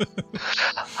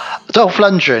 Dolph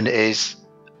Lundgren is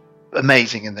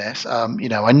amazing in this.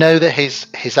 I know that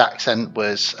his accent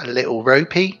was a little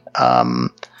ropey,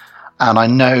 and I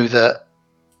know that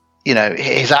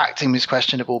his acting was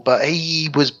questionable, but he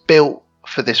was built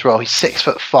for this role. He's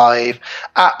 6'5",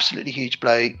 absolutely huge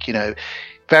bloke.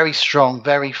 Very strong,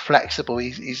 very flexible.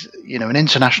 He's an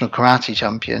international karate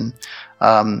champion.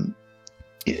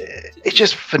 It's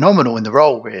just phenomenal in the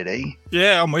role, really.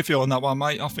 Yeah, I'm with you on that one,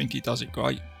 mate. I think he does it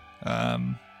great.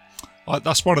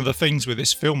 That's one of the things with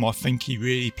this film. I think he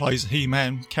really plays the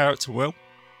He-Man character well.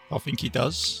 I think he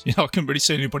does. I couldn't really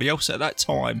see anybody else at that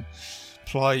time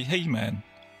play He-Man.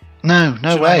 No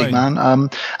way, man.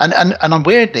 And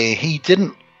weirdly, he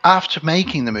didn't. After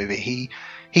making the movie,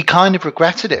 he kind of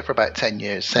regretted it for about 10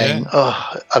 years, saying,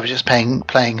 "Oh, I was just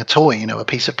playing a toy, a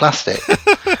piece of plastic."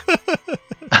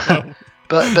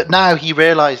 But now he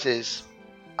realizes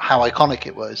how iconic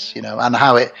it was, and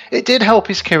how it did help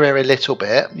his career a little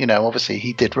bit. Obviously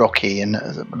he did Rocky and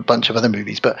a bunch of other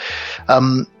movies, but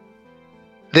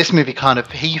this movie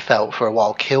he felt for a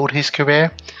while killed his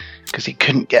career because he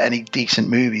couldn't get any decent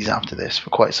movies after this for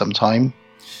quite some time.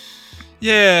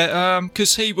 Yeah,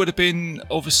 because he would have been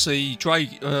obviously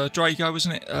Drago,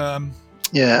 wasn't it?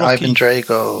 Yeah, Rocky Ivan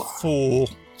Drago. 4.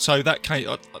 So that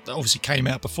obviously came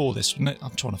out before this, wasn't it?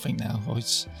 I'm trying to think now. I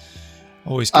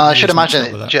should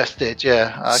imagine it just did,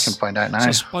 yeah. I can find out now. So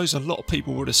I suppose a lot of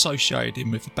people would associate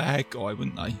him with the bad guy,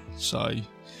 wouldn't they? So,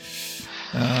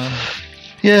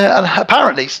 Yeah, and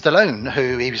apparently Stallone,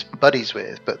 who he was buddies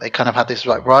with, but they kind of had this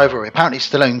like rivalry. Apparently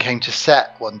Stallone came to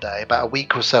set one day about a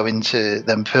week or so into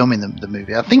them filming the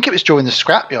movie. I think it was during the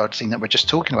scrapyard scene that we're just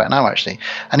talking about now, actually.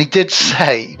 And he did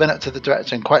say, he went up to the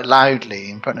director and quite loudly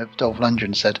in front of Dolph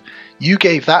Lundgren said, "You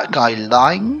gave that guy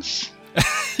lines?"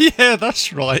 Yeah,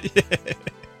 that's right.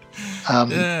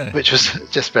 Which was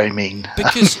just very mean.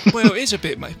 Because, well, it is a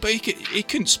bit, mate, but he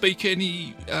couldn't speak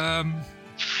any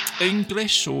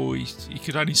English, or he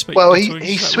could only speak. Well,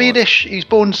 he's Swedish. Right? He's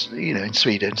born, in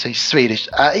Sweden, so he's Swedish.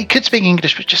 He could speak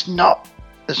English, but just not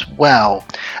as well.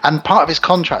 And part of his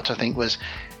contract, I think, was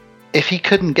if he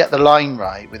couldn't get the line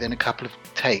right within a couple of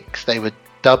takes, they would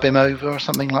dub him over or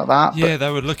something like that. Yeah, they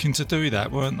were looking to do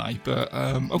that, weren't they? But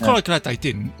I'm kind of glad they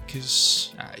didn't,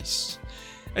 because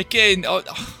again,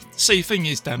 see, the thing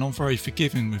is, Dan, I'm very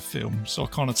forgiving with films, so I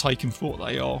kind of take them for what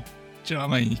they are. Do you know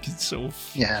what I mean? You can sort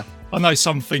of... Yeah. I know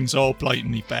some things are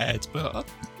blatantly bad, but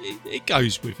it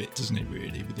goes with it, doesn't it,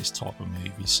 really, with this type of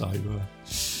movie? So,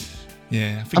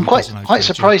 yeah. I think I'm quite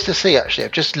surprised to see, actually.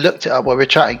 I've just looked it up while we're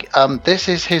chatting. This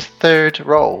is his third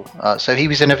role. So he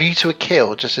was in A View to a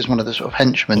Kill, just as one of the sort of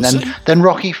henchmen. Then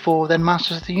Rocky IV, then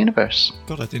Masters of the Universe.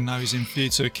 God, I didn't know he was in View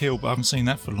to a Kill, but I haven't seen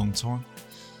that for a long time.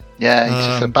 Yeah, he's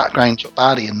just a background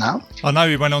baddie in that. I know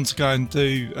he went on to go and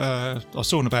do, I was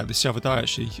talking about this the other day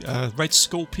actually, Red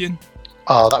Scorpion.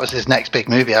 Oh, that was his next big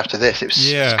movie after this.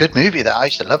 It's a good movie, that. I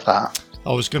used to love that.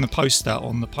 I was going to post that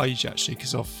on the page actually,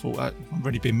 because I thought that had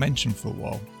already been mentioned for a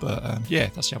while. But yeah,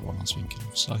 that's the other one I was thinking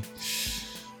of. So,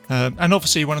 and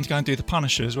obviously he wanted to go and do The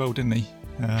Punisher as well, didn't he?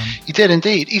 He did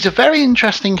indeed. He's a very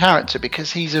interesting character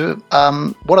because he's one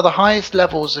of the highest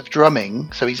levels of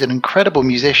drumming. So he's an incredible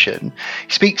musician.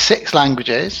 He speaks 6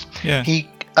 languages. Yeah. He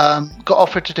got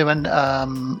offered to do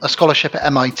a scholarship at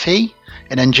MIT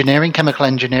in engineering, chemical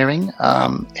engineering.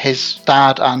 His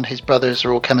dad and his brothers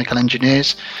are all chemical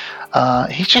engineers.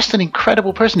 He's just an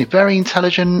incredible person. He's very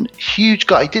intelligent, huge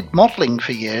guy. He did modelling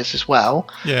for years as well.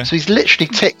 Yeah. So he's literally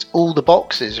ticked all the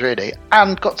boxes, really,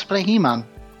 and got to play He-Man.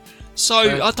 So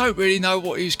I don't really know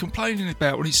what he was complaining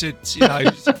about when he said,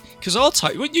 because I'll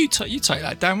take. Wouldn't you take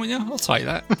that, Dan? Wouldn't you? I'll take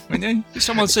that. Wouldn't you?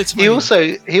 Someone said to me.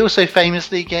 He also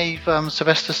famously gave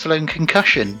Sylvester Stallone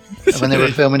concussion when they were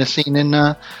filming a scene in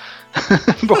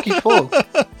Rocky IV.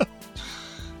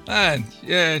 Man,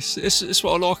 yeah, it's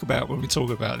what I like about when we talk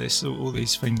about this. All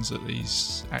these things that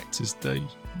these actors do,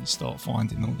 you start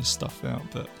finding all this stuff out.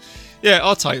 But yeah,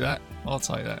 I'll take that.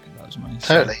 That was me.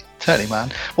 Totally,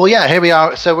 man. Well, yeah, here we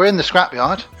are. So we're in the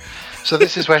scrapyard. So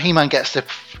this is where He-Man gets to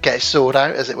get his sword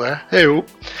out, as it were. Hey,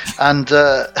 and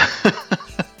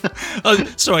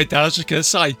sorry, Dad. I was just going to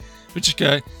say,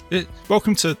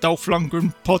 welcome to the Dolph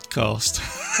Lundgren podcast.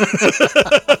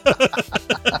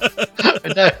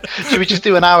 No, should we just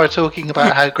do an hour talking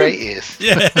about how great he is?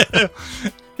 Yeah.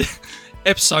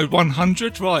 Episode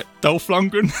 100, right? Dolph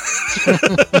Lundgren.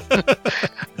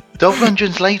 Dolph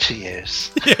Lundgren's later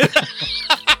years. Yeah.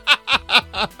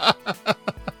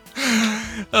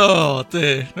 Oh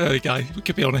dear, there we go. We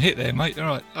could be on a hit there, mate. All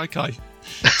right, okay.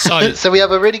 So we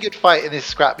have a really good fight in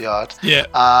this scrapyard. Yeah.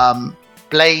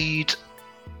 Blade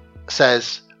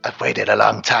says, "I've waited a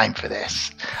long time for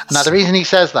this." Now the reason he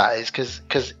says that is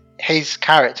because his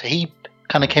character, he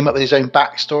kind of came up with his own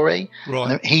backstory.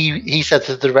 Right. And he said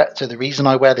to the director, "The reason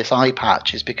I wear this eye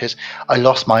patch is because I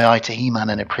lost my eye to He-Man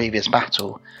in a previous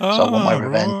battle, so I want my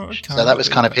revenge." Right, okay. So that was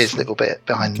kind of his little bit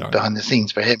behind the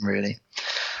scenes for him, really.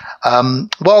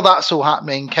 While that's all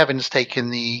happening, Kevin's taken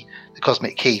the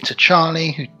cosmic key to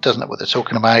Charlie, who doesn't know what they're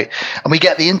talking about, and we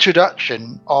get the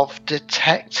introduction of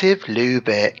Detective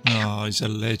Lubick. Oh, he's a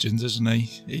legend, isn't he?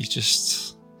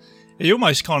 He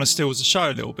almost kind of steals the show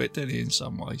a little bit, didn't he, in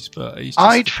some ways? But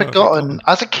I'd forgotten.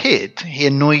 As a kid, he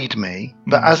annoyed me,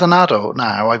 but as an adult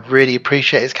now, I really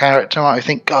appreciate his character. I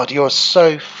think, God, you're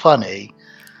so funny.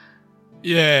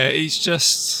 Yeah, he's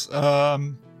just...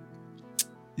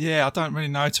 I don't really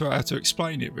know how to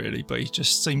explain it, really, but he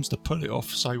just seems to pull it off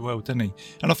so well, doesn't he?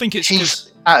 And I think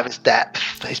he's out of his depth.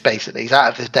 He's out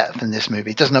of his depth in this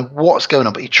movie. He doesn't know what's going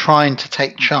on, but he's trying to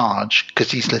take charge because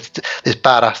he's this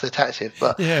badass detective.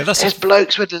 But there's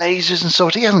blokes with lasers and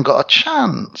swords. He hasn't got a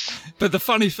chance. But the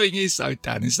funny thing is, though,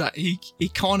 Dan, is that he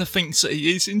kind of thinks that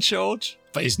he is in charge,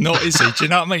 but he's not, is he? Do you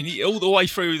know what I mean? All the way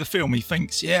through the film, he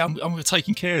thinks, I'm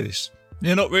taking care of this.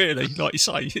 Yeah, not really, like you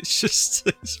say.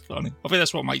 It's funny. I think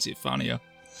that's what makes it funnier.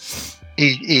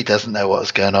 He doesn't know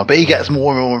what's going on, but he gets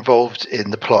more and more involved in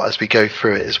the plot as we go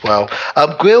through it as well.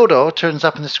 Gwildor turns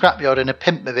up in the scrapyard in a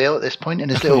pimpmobile at this point, in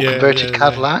his little converted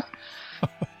Cadillac.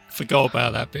 Forgot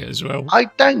about that bit as well. I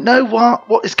don't know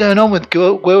what is going on with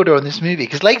Gwildor in this movie,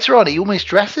 because later on he almost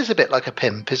dresses a bit like a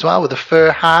pimp as well, with a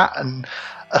fur hat and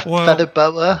a feather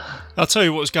boa. I'll tell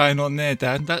you what was going on there,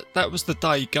 Dan. That was the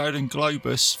day Golden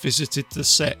Globus visited the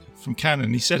set from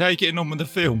Cannon. He said, "How are you getting on with the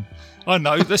film?" I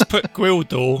know, let's put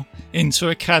Gwildor into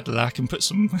a Cadillac and put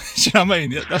some... Do you know what I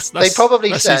mean? That's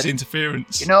his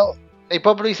interference. They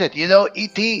probably said,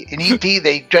 E.T., in E.T.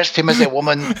 they dressed him as a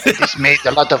woman. This made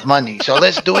a lot of money. So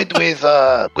let's do it with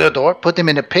Gwildor. Put him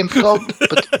in a pimp coat.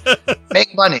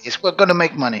 Make money. We're going to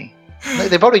make money.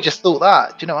 They probably just thought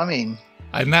that. Do you know what I mean?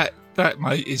 And that,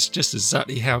 mate, is just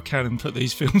exactly how Cannon put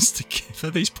these films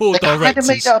together. These poor directors. They kind of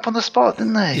made that up on the spot,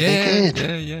 didn't they? Yeah, they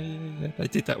did. Yeah. They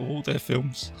did that with all their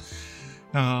films.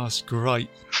 Oh, it's great.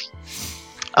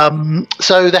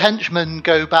 So the henchmen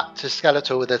go back to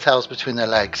Skeletor with their tails between their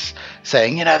legs,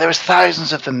 saying, there was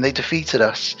thousands of them. They defeated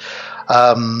us.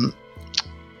 And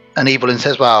Evelyn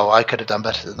says, well, I could have done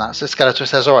better than that. So Skeletor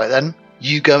says, all right, then,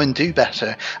 you go and do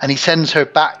better. And he sends her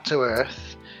back to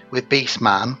Earth with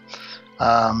Beastman.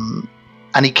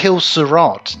 And he kills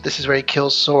Sorod. This is where he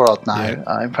kills Sorod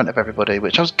now in front of everybody,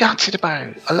 which I was gutted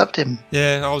about. I loved him.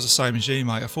 Yeah, I was the same as you,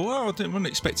 mate. I thought, I wasn't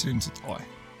expecting him to die.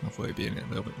 I thought he'd be in it a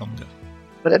little bit longer.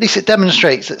 But at least it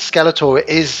demonstrates that Skeletor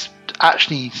is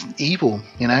actually evil.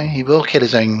 He will kill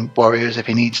his own warriors if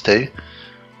he needs to.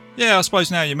 Yeah, I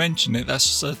suppose now you mention it,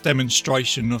 that's a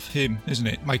demonstration of him, isn't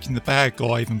it? Making the bad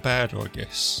guy even badder, I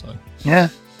guess. So. Yeah.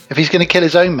 If he's going to kill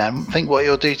his own men, think what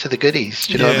he'll do to the goodies.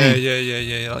 Do you know what I mean?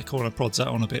 Yeah. That kind of prods that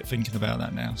on a bit, thinking about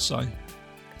that now. So.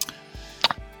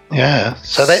 Yeah.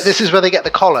 So this is where they get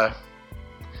the collar.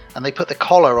 And they put the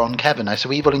collar on Kevin now. So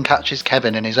Evelyn catches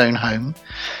Kevin in his own home.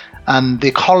 And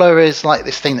the collar is like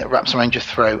this thing that wraps around your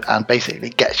throat and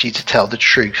basically gets you to tell the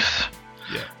truth.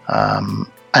 Yeah.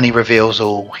 And he reveals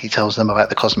all. He tells them about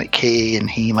the Cosmic Key and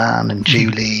He-Man and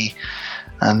Julie.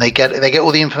 And they get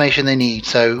all the information they need.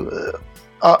 So,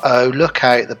 look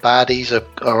out. The baddies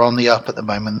are on the up at the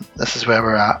moment. This is where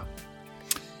we're at.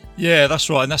 Yeah, that's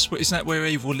right, and isn't that where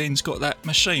Evil Lynn's got that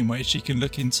machine where she can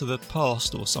look into the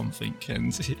past or something?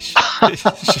 And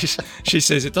she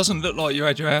says it doesn't look like you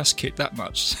had your ass kicked that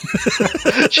much.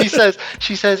 she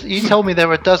says, you told me there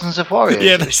were dozens of warriors.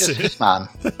 Yeah, that's it. This man.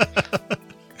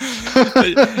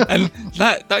 And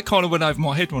that kind of went over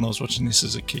my head when I was watching this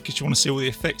as a kid, because you want to see all the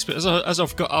effects. But as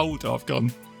I've got older, I've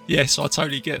gone, yes, I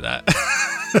totally get that.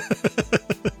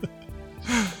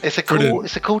 It's a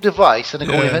cool device and a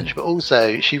cool invention, but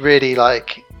also she really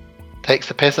takes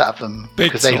the piss out of them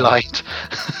because they lied.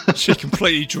 She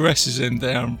completely dresses him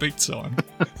down big time.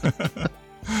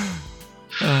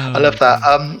 I love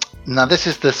that. Now this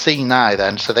is the scene now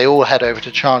then, so they all head over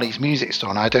to Charlie's music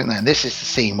store now, don't they? And this is the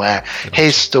scene where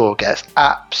his store gets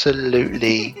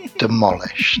absolutely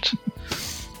demolished.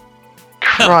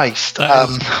 Christ.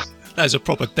 That's a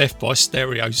proper death by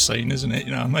stereo scene, isn't it?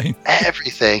 You know what I mean?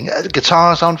 Everything.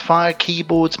 Guitars on fire,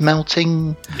 keyboards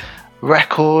melting,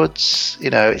 records.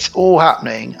 It's all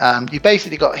happening. You've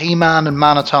basically got He-Man and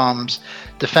Man-at-Arms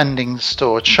defending the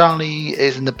store. Charlie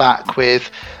is in the back with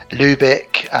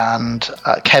Lubick and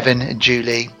Kevin and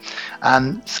Julie.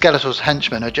 And Skeletor's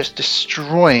henchmen are just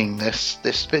destroying this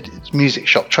music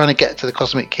shop, trying to get to the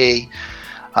Cosmic Key.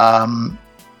 And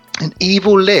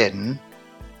Evil Lynn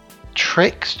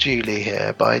tricks Julie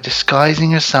here by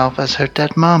disguising herself as her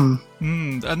dead mum.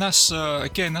 And that's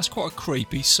that's quite a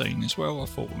creepy scene as well, I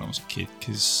thought, when I was a kid,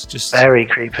 because just very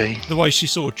creepy the way she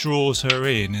sort of draws her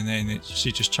in, and then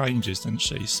she just changes, doesn't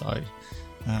she? So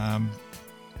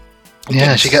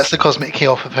she gets the Cosmic Key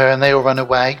off of her and they all run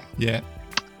away. Yeah.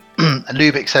 And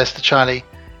Lubick says to Charlie,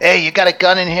 "Hey, you got a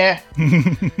gun in here?"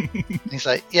 He's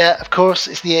like, "Yeah, of course,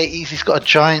 it's the 80s. He's got a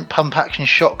giant pump-action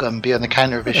shotgun behind the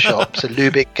counter of his shop." So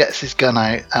Lubick gets his gun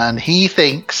out, and he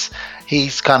thinks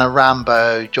he's kind of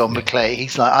Rambo, John McClane.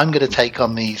 He's like, "I'm going to take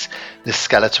on this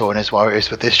Skeletor and his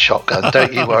warriors with this shotgun.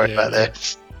 Don't you worry about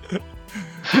this."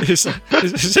 Is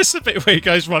this the bit where he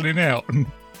goes running out and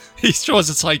he tries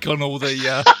to take on all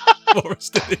the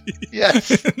forest?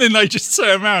 Yes. And then they just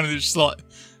turn around and it's just like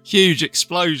huge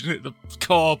explosion. The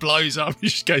car blows up. He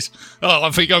just goes, "Oh, I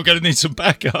think I'm going to need some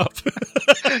backup."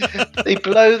 They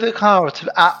blow the car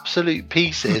to absolute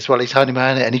pieces while he's hiding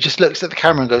behind it, and he just looks at the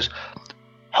camera and goes,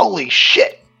 "Holy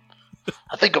shit,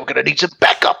 I think I'm going to need some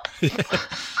backup."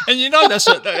 And that's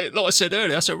like I said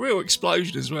earlier, that's a real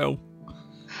explosion as well.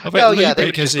 I bet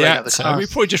Lubick as the actor, we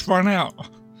probably just run out.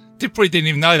 Probably didn't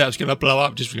even know that was going to blow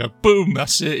up. Just go boom,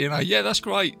 that's it. Yeah, that's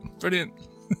great, brilliant,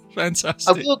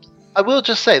 fantastic. I will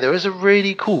just say there is a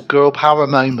really cool girl power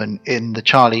moment in the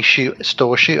Charlie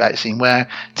store shootout scene where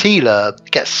Teela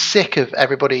gets sick of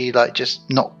everybody like just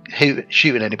not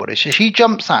shooting anybody. So she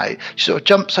jumps out, she sort of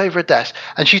jumps over a desk,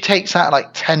 and she takes out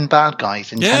like 10 bad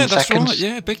guys in 10 seconds. Yeah, that's right.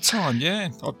 Yeah, big time. Yeah,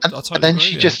 I totally and then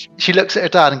agree, she looks at her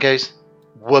dad and goes,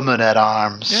 "Woman at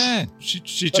arms." Yeah, she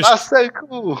just that's so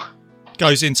cool.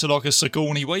 Goes into like a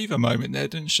Sigourney Weaver moment there,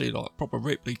 didn't she? Like proper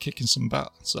Ripley kicking some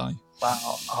butt. So.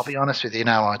 Well, I'll be honest with you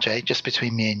now, RJ, just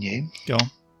between me and you. Go on.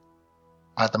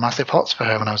 I had the massive hots for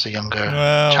her when I was a younger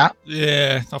chap.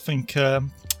 Yeah, I think,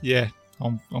 I'm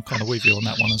kind of with you on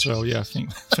that one as well. Yeah, I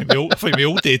think we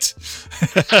all did.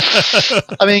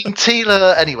 I mean,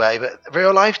 Teela, anyway, but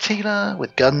real life Teela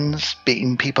with guns,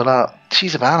 beating people up,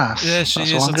 she's a badass. Yeah, she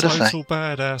is a total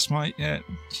badass, mate. Yeah,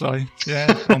 so,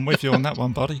 yeah, I'm with you on that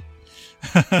one, buddy.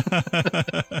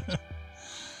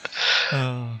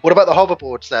 What about the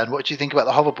hoverboards then? What do you think about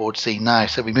the hoverboard scene now?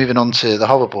 So we're moving on to the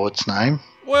hoverboards now.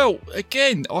 Well,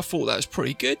 again, I thought that was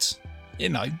pretty good,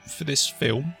 for this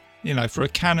film. For a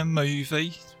Canon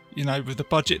movie, with the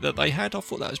budget that they had, I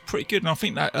thought that was pretty good. And I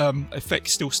think that effect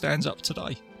still stands up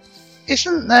today.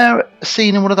 Isn't there a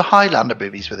scene in one of the Highlander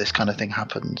movies where this kind of thing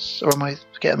happens? Or am I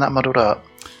getting that muddled up?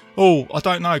 Oh, I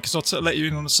don't know, because I'll let you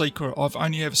in on a secret. I've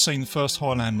only ever seen the first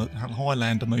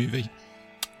Highlander movie.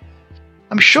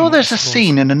 I'm sure there's a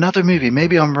scene in another movie,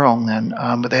 maybe I'm wrong then,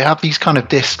 but they have these kind of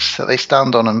discs that they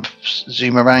stand on and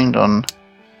zoom around on.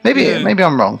 Maybe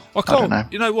I'm wrong. I don't know.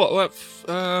 You know what?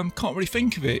 Can't really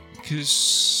think of it,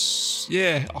 because,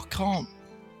 I can't.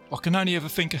 I can only ever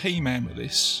think of He-Man with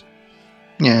this.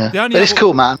 Yeah, but it's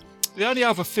cool, man. The only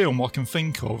other film I can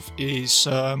think of is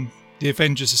The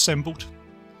Avengers Assembled.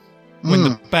 When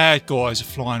the bad guys are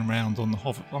flying around on the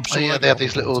hover. I'm sure they have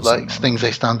these little things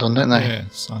they stand on, don't they? Yeah,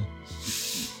 so...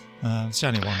 it's the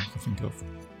only one I can think of.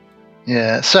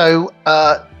 Yeah, so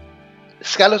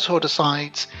Skeletor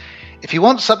decides if you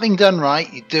want something done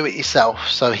right, you do it yourself.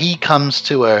 So he comes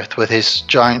to Earth with his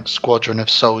giant squadron of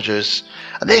soldiers.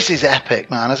 And this is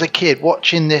epic, man. As a kid,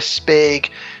 watching this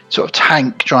big sort of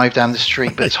tank drive down the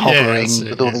street, but it's hovering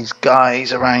with all these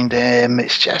guys around him.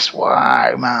 It's just,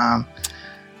 wow, man.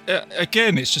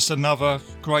 Again, it's just another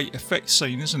great effect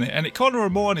scene, isn't it? And it kind of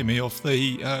reminded me of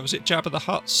the, was it Jabba the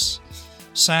Hutt's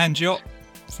sand yacht?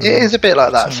 It is a bit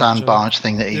like that sand barge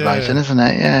thing that he rides in, isn't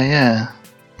it? Yeah.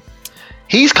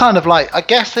 He's kind of like, I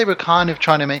guess they were kind of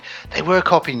trying to they were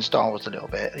copying Star Wars a little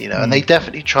bit, and they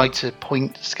definitely tried to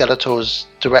point Skeletor's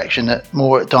direction at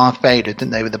more at Darth Vader,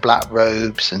 didn't they, with the black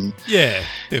robes and... Yeah,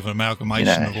 bit of an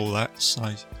amalgamation of all that,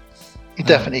 so... You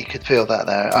definitely could feel that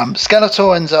there.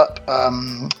 Skeletor ends up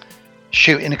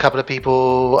shooting a couple of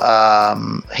people.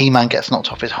 He-Man gets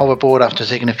knocked off his hoverboard after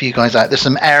taking a few guys out. There's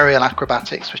some aerial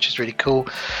acrobatics, which is really cool.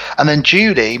 And then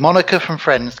Julie, Monica from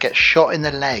Friends, gets shot in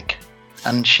the leg.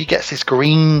 And she gets this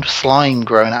green slime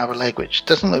growing out of her leg, which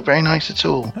doesn't look very nice at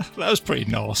all. That was pretty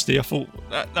nasty. I thought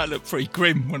that looked pretty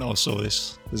grim when I saw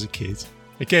this as a kid.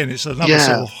 Again, it's another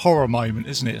sort of horror moment,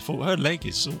 isn't it? I thought her leg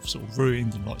is sort of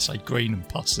ruined and, like, say, green and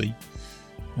pussy.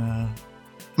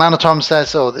 Man of Tom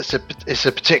says, it's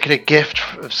a particular gift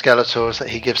of Skeletor's that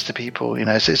he gives to people,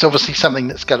 So it's obviously something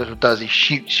that Skeletor does. He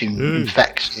shoots you,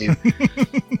 infects you.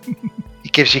 He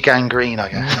gives you gangrene, I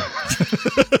guess.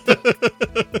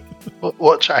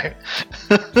 Watch out.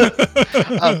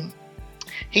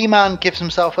 He-Man gives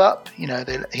himself up.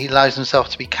 He allows himself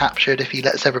to be captured if he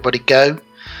lets everybody go.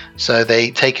 So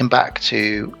they take him back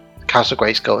to Castle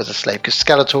Grayskull as a slave, because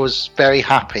Skeletor is very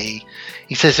happy.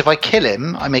 He says, if I kill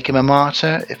him, I make him a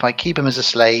martyr. If I keep him as a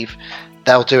slave,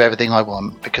 they'll do everything I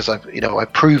want, because I've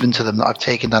proven to them that I've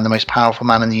taken down the most powerful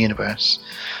man in the universe.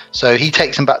 So he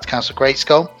takes him back to Castle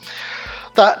Grayskull.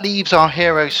 That leaves our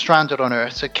hero stranded on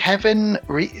Earth. So Kevin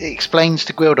explains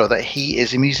to Gwildor that he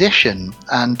is a musician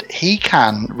and he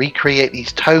can recreate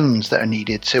these tones that are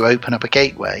needed to open up a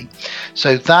gateway.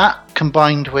 So that,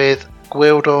 combined with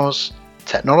Gwildor's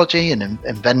technology and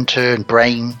inventor and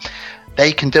brain,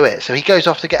 they can do it. So he goes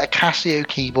off to get a Casio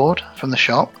keyboard from the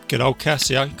shop. Good old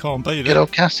Casio, can't beat it. Good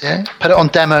old Casio. Put it on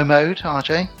demo mode,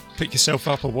 RJ. Pick yourself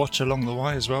up a watch along the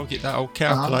way as well. Get that old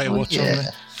calculator watch on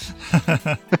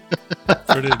there.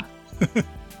 Brilliant.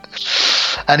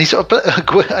 And he sort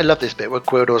of, I love this bit where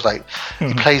Gwildor's like,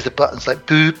 he plays the buttons like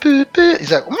boo boo boo.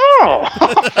 He's like, oh,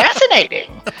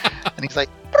 fascinating. And he's like,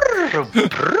 brr,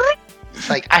 brr. It's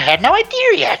like, I had no idea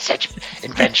you had such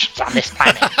inventions on this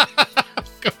planet.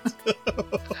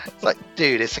 It's like,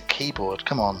 dude, it's a keyboard.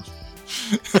 Come on.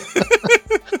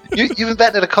 You've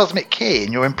invented a cosmic key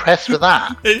and you're impressed with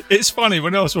that. It's funny,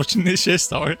 when I was watching this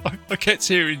yesterday, I kept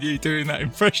hearing you doing that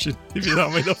impression, if you know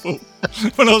what I mean.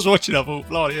 When I was watching, I thought,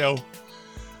 bloody hell,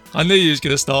 I knew you was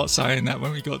going to start saying that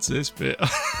when we got to this bit.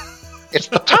 It's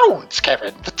the tones,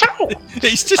 Kevin. The tones.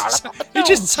 He's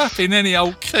just tapping any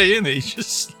old key, isn't he?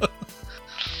 Just.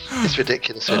 It's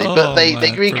ridiculous, really. But they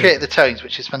recreate the tones,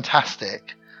 which is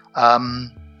fantastic.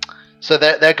 So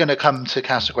they're going to come to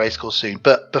Castle Grayskull soon.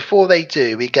 But before they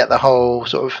do, we get the whole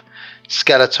sort of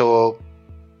Skeletor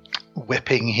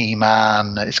whipping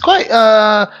He-Man. It's quite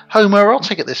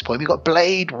homoerotic at this point. We've got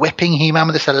Blade whipping He-Man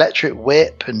with this electric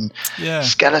whip, and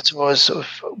Skeletor is sort of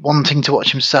wanting to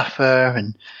watch him suffer,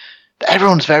 and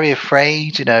everyone's very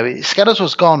afraid. You know,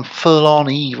 Skeletor's gone full on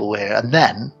evil here, and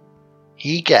then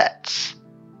he gets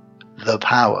the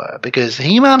power, because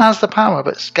He-Man has the power,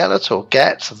 but Skeletor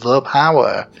gets the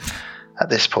power at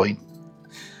this point.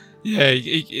 Yeah,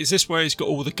 is this where he's got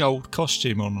all the gold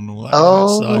costume on and all that?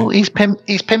 Oh, he's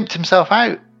pimped himself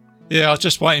out. Yeah, I was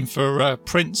just waiting for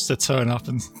Prince to turn up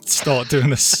and start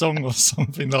doing a song or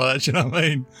something like that. Do you know what I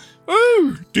mean?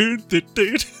 Ooh, dude.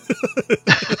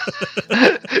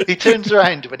 He turns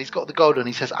around when he's got the gold on.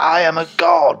 He says, "I am a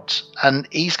god," and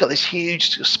he's got this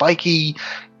huge spiky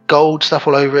gold stuff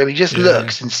all over him. He just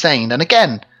looks insane. And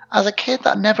again, as a kid,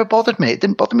 that never bothered me. It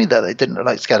didn't bother me that they didn't look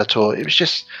like Skeletor.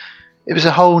 It was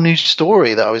a whole new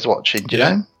story that I was watching, do you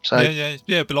know? So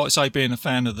yeah. But like I say, being a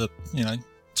fan of the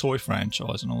toy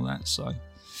franchise and all that, so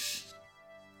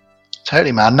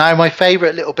totally, man. Now, my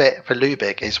favourite little bit for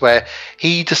Lubick is where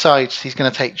he decides he's going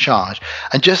to take charge,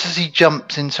 and just as he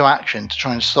jumps into action to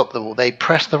try and stop the wall, they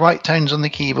press the right tones on the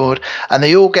keyboard, and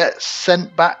they all get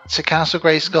sent back to Castle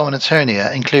Grayskull and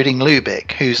Eternia, including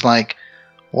Lubick, who's like,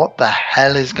 "What the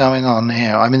hell is going on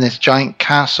here? I'm in this giant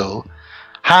castle."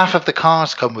 Half of the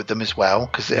cars come with them as well,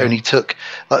 because it only took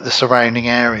like the surrounding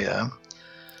area.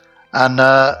 And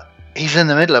he's in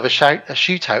the middle of a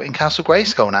shootout in Castle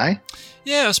Grayskull now.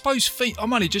 Yeah, I suppose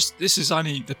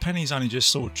the penny's only just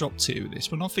sort of dropped here with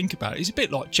this. When I think about it, he's a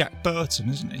bit like Jack Burton,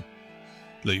 isn't he?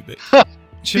 Lubick.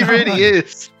 He really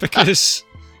is. Because,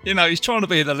 he's trying to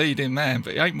be the leading man,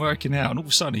 but he ain't working out. And all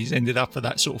of a sudden, he's ended up at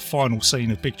that sort of final scene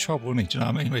of Big Trouble, isn't he? Do you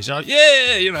know what I mean? Where he's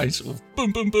like, sort of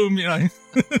boom, boom, boom,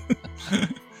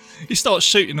 He starts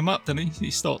shooting them up, doesn't he?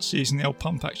 He starts using the old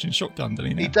pump-action shotgun,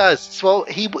 doesn't he? Now? He does. Well,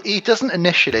 he doesn't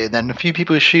initially, and then a few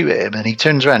people shoot at him, and he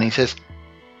turns around and he says,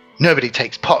 "Nobody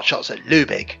takes pot shots at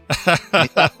Lubick."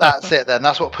 That's it then.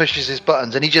 That's what pushes his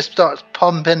buttons. And he just starts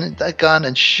pumping the gun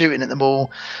and shooting at them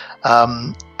all.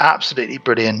 Absolutely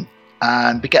brilliant.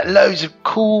 And we get loads of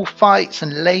cool fights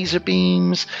and laser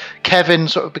beams. Kevin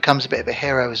sort of becomes a bit of a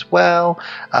hero as well.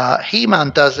 He-Man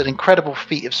does an incredible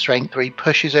feat of strength where he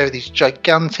pushes over these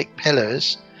gigantic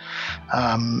pillars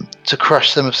to crush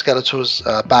some of Skeletor's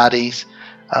baddies.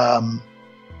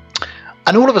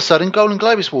 And all of a sudden, Golden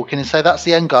Globus walk in and say, "That's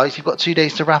the end, guys. You've got 2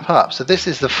 days to wrap up." So this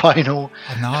is the final.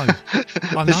 I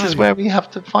know. This is where we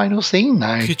have the final scene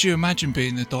now. Could you imagine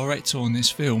being the director on this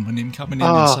film and him coming in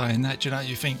and saying that?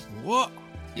 You think, what?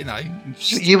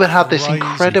 You would have this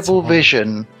incredible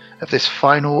vision of this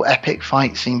final epic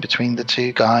fight scene between the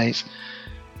two guys.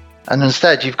 And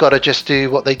instead, you've got to just do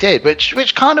what they did,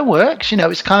 which kind of works.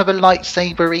 It's kind of a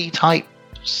lightsaber-y type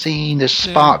scene. There's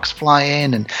sparks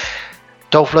flying, and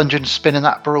Dolph Lundgren spinning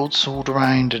that broadsword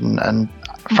around, and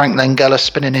Frank Langella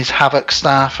spinning his Havoc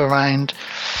staff around.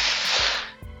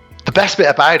 The best bit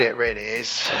about it really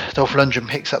is Dolph Lundgren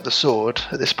picks up the sword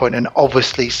at this point and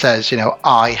obviously says,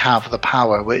 "I have the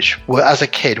power," which, as a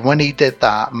kid, when he did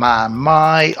that, man,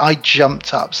 I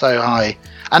jumped up so high.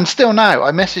 And still now,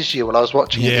 I messaged you while I was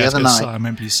watching it the other night. I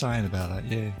remember you saying about that,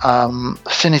 yeah.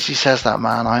 As soon as he says that,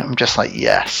 man, I'm just like,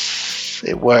 yes,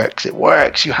 it works.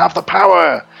 You have the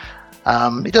power.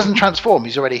 He doesn't transform.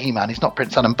 He's already He-Man. He's not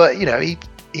Prince Adam. But,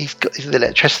 he's got his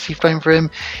electricity flowing for him.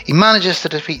 He manages to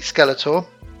defeat Skeletor.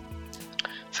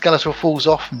 Skeletor falls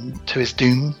off to his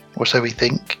doom, or so we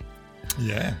think.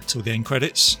 Yeah, until the end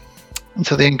credits.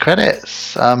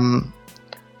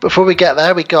 Before we get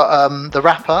there, we got the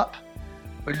wrap-up,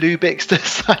 where Lubick's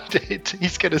decided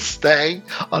he's going to stay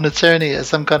on Eternia as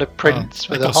some kind of prince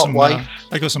with a hot wife.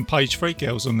 They got some page 3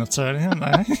 girls on Eternia, haven't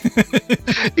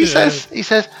they? He says,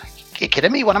 "You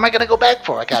kidding me? What am I going to go back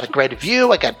for? I got a great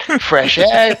view. I got fresh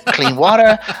air, clean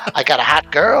water. I got a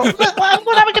hot girl. What am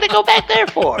I going to go back there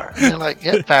for?" And they're like,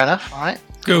 "Yeah, fair enough. All right."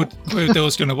 Good.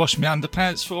 Will's going to wash my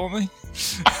underpants for me.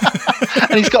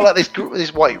 And he's got like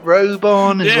this white robe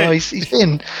on. As well. He's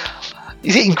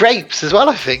eating grapes as well,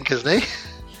 I think, isn't he?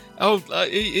 Oh,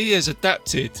 he has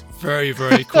adapted very,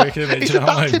 very quick, isn't he? He's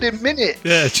adapted in minutes.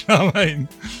 Yeah, do you know what I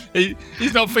mean?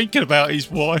 He's not thinking about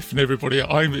his wife and everybody at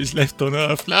home that he's left on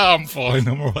Earth. No, I'm fine,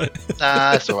 I'm all right.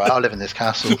 Nah, it's all right. I'll live in this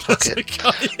castle. Fuck it.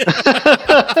 Okay.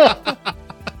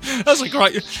 That's a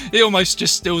great. He almost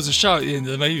just steals the show at the end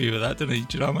of the movie with that, doesn't he?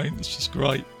 Do you know what I mean? It's just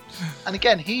great. And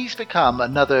again, he's become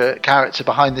another character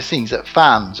behind the scenes that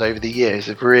fans over the years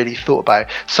have really thought about.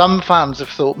 Some fans have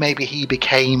thought maybe he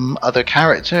became other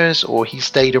characters, or he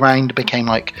stayed around and became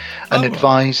like an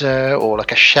advisor or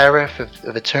like a sheriff of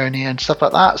Eternia and stuff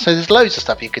like that. So there's loads of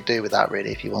stuff you could do with that,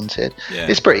 really, if you wanted. Yeah.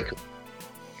 It's pretty cool.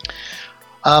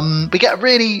 We get a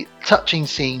really touching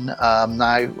scene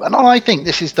now, and I think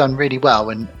this is done really well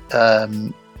when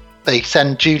they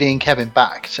send Julie and Kevin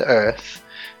back to Earth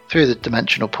through the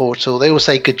dimensional portal. They all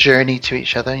say good journey to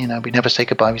each other. You know, we never say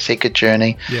goodbye, we say good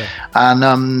journey. Yeah.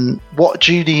 And what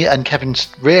Julie and Kevin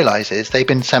realise is they've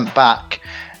been sent back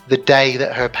the day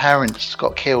that her parents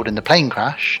got killed in the plane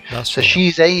crash. That's so right.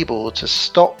 she's able to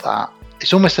stop that.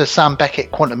 It's almost a Sam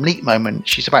Beckett Quantum Leap moment.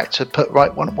 She's about to put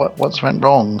right what's went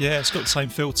wrong. Yeah, it's got the same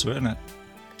feel to it, isn't it?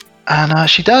 And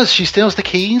she does. She steals the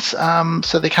keys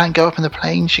so they can't go up in the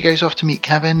plane. She goes off to meet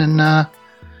Kevin, and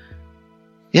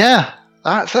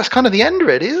that's kind of the end,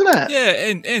 really, isn't it? Yeah,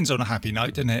 it ends on a happy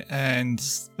note, doesn't it? And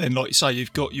then, like you say,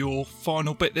 you've got your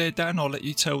final bit there, Dan. I'll let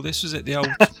you tell this. Was it the old...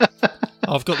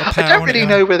 I've got the power. I don't really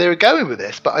know where they were going with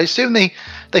this, but I assume they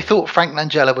thought Frank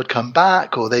Langella would come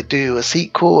back, or they'd do a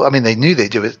sequel. I mean, they knew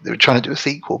they'd do it. They were trying to do a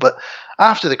sequel, but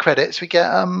after the credits, we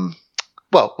get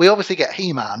we obviously get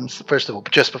He-Man first of all,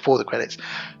 just before the credits.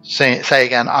 Say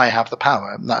again, I have the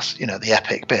power. And that's the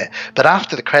epic bit. But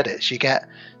after the credits, you get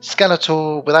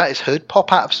Skeletor without his hood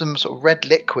pop out of some sort of red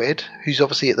liquid, who's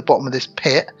obviously at the bottom of this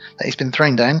pit that he's been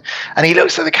thrown down, and he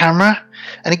looks at the camera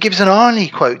and he gives an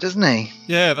Arnie quote, doesn't he?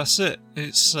 Yeah, that's it.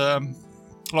 It's like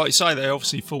you say, they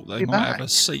obviously thought they might have a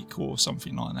sequel or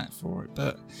something like that for it,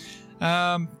 but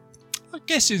I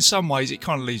guess in some ways it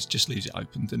kind of leaves it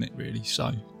open, doesn't it? Really,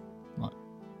 so.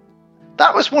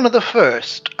 That was one of the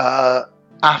first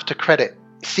after credit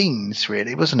scenes,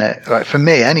 really, wasn't it? Right, for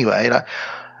me anyway. Like,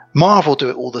 Marvel do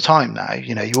it all the time now.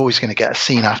 You're always going to get a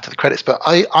scene after the credits, but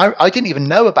I didn't even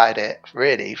know about it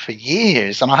really for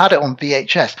years, and I had it on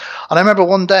VHS. And I remember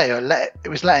one day it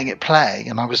was letting it play,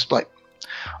 and I was like,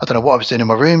 I don't know what I was doing in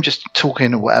my room, just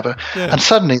talking or whatever. Yeah. And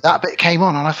suddenly that bit came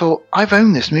on, and I thought, I've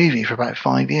owned this movie for about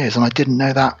 5 years, and I didn't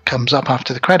know that comes up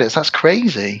after the credits. That's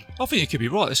crazy. I think you could be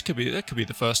right. That could be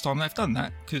the first time they've done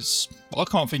that, because I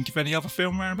can't think of any other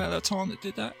film around about that time that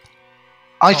did that.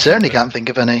 I certainly can't think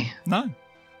of any. No.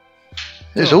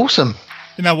 It was awesome.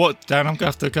 You know what, Dan? I'm going to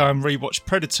have to go and rewatch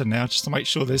Predator now just to make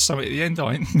sure there's something at the end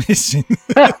I ain't missing.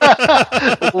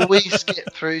 Always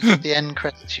skip through to the end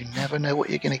credits. You never know what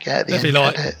you're going to get at the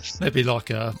end credits. There'd be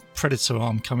like a Predator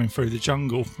arm coming through the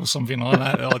jungle or something like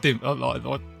that.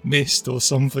 I missed or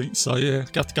something. So yeah,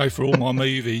 I have to go through all my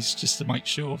movies just to make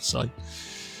sure. So.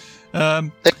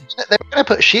 They were going to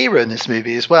put She-Ra in this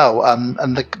movie as well, and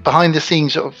the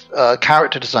behind-the-scenes sort of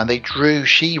character design, they drew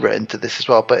She-Ra into this as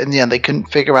well, but in the end they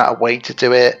couldn't figure out a way to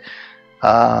do it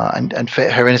and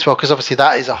fit her in as well, because obviously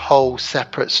that is a whole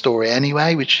separate story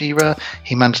anyway with She-Ra,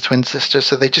 He-Man's twin sister,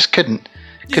 so they just couldn't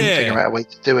figure out a way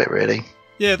to do it, really.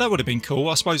 Yeah, that would have been cool.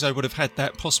 I suppose they would have had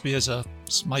that possibly as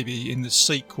maybe in the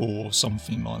sequel or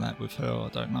something like that with her, I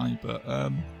don't know,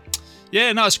 but...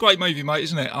 Yeah, no, it's a great movie, mate,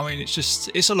 isn't it? I mean,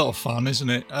 it's a lot of fun, isn't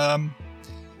it?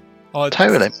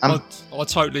 Totally.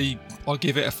 I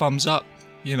give it a thumbs up.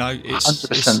 It's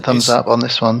 100% thumbs up on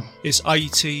this one. It's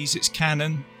 80s, it's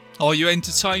canon. Are you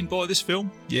entertained by this film?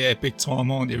 Yeah, big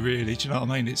time, aren't you, really? Do you know what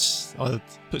I mean? It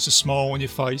puts a smile on your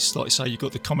face. Like you say, you've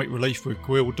got the comic relief with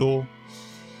Gwildor.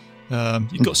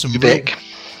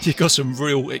 You've got some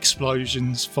real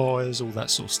explosions, fires, all that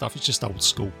sort of stuff. It's just old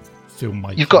school.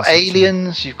 You've got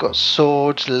aliens, you've got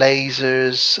swords,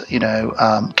 lasers,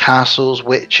 castles,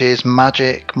 witches,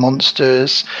 magic,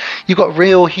 monsters. You've got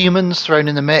real humans thrown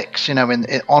in the mix,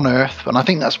 on Earth, and I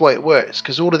think that's why it works,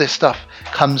 because all of this stuff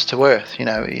comes to Earth.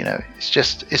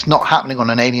 It's not happening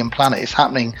on an alien planet; it's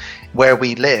happening where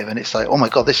we live, and it's like, oh my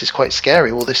god, this is quite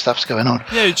scary. All this stuff's going on.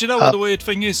 Yeah, do you know what the weird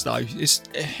thing is though?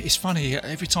 It's funny.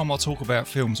 Every time I talk about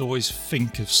films, I always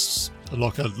think of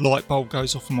like a light bulb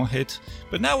goes off in my head.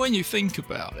 But now when you think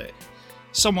about it,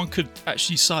 someone could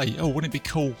actually say, oh, wouldn't it be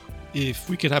cool if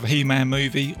we could have a He-Man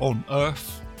movie on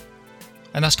Earth?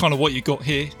 And that's kind of what you got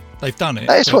here. They've done it.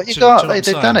 That is what you got. They've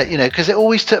done it, because it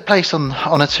always took place on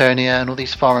Eternia and all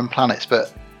these foreign planets,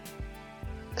 but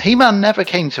He-Man never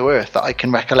came to Earth that I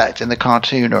can recollect in the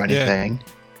cartoon or anything.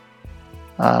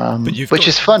 Yeah. Which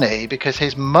is funny, because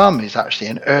his mum is actually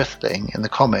an Earthling in the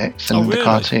comics and the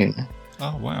cartoon.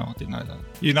 Oh wow, I didn't know that.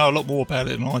 You know a lot more about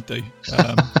it than I do.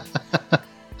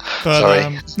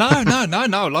 Sorry. No, I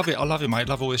love it. I love it, mate. I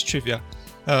love all this trivia.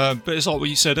 But it's like what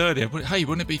you said earlier. Hey,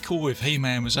 wouldn't it be cool if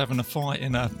He-Man was having a fight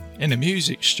in a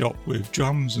music shop with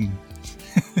drums and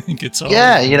guitar.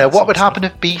 Yeah, you know, what would happen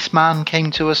if Beastman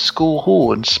came to a school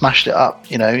hall and smashed it up?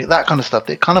 You know, that kind of stuff.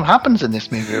 It kind of happens in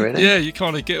this movie, really. Yeah, you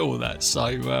kind of get all that. So,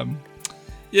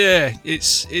 yeah,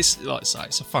 it's like I say,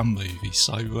 it's a fun movie.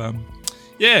 So,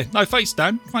 yeah, no, thanks,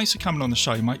 Dan. Thanks for coming on the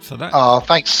show, mate, for that. Oh,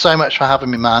 thanks so much for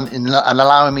having me, man, and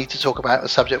allowing me to talk about a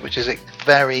subject which is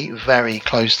very, very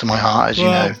close to my heart, as you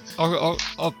know.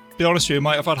 I'll be honest with you,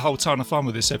 mate, I've had a whole ton of fun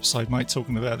with this episode, mate,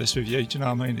 talking about this with you. Do you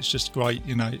know what I mean? It's just great,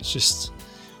 you know, it's just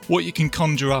what you can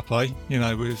conjure up, you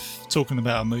know, with talking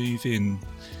about a movie. And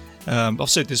I've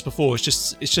said this before, it's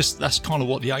just that's kind of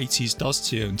what the 80s does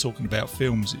to you, and talking about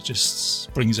films, it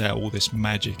just brings out all this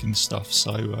magic and stuff.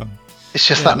 So it's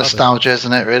just that nostalgia,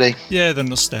 isn't it, really? Yeah, the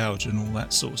nostalgia and all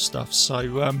that sort of stuff. So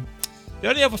the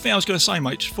only other thing I was going to say,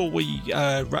 mate, just before we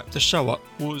wrap the show up,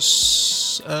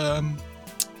 was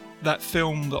that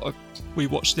film that we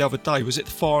watched the other day. Was it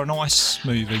the Fire and Ice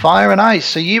movie? Fire and Ice.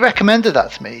 So you recommended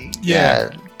that to me. Yeah.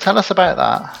 Tell us about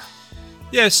that.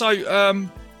 Yeah, so it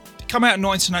came out in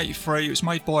 1983. It was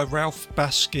made by Ralph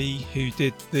Bakshi, who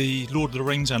did the Lord of the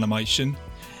Rings animation.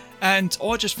 And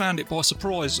I just found it by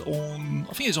surprise on,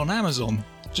 I think it was on Amazon,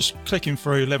 just clicking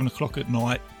through 11 o'clock at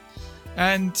night.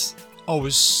 And I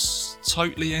was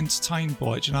totally entertained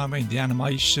by it, do you know what I mean? The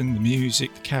animation, the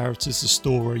music, the characters, the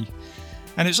story.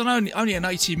 And it's only an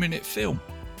 80-minute film.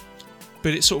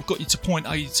 But it sort of got you to point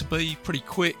A to B pretty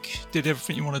quick, did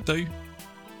everything you want to do.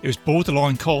 It was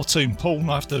borderline cartoon porn,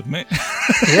 I have to admit.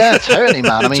 Yeah, totally,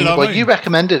 man. I mean, you know you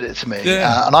recommended it to me,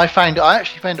 and I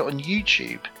actually found it on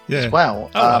YouTube as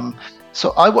well.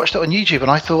 So I watched it on YouTube,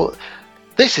 and I thought,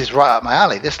 this is right up my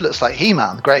alley. This looks like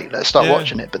He-Man. Great, let's start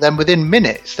watching it. But then within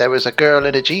minutes, there was a girl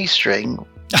in a G-string.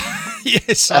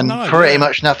 Yes, and pretty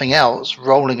much nothing else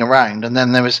rolling around. And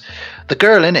then there was the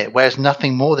girl in it wears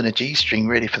nothing more than a G-string,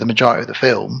 really, for the majority of the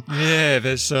film. Yeah,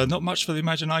 there's not much for the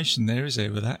imagination there, is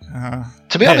there, with that?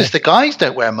 To be honest, the guys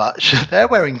don't wear much. They're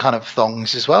wearing kind of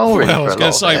thongs as well. Really, I was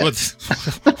going to say,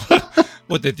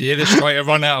 what did the illustrator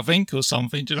run out of ink or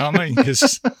something? Do you know what I mean?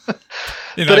 'Cause,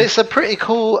 you know, but it's a pretty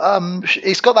cool.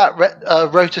 It's got that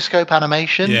rotoscope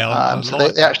animation. Yeah, so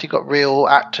they actually got real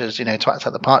actors, you know, to act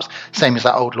out the parts. Same as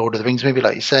that old Lord of the Rings movie,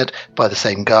 like you said, by the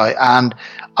same guy. And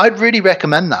I'd really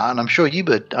recommend that, and I'm sure you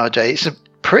would, RJ. It's a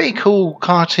pretty cool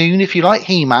cartoon if you like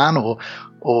He-Man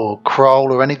or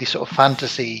Kroll or any of these sort of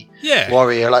fantasy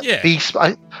warrior like Beast.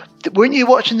 Weren't you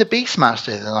watching the Beastmaster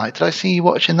the other night? Did I see you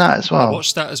watching that as well? I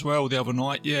watched that as well the other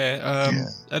night, And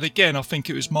again, I think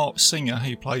it was Mark Singer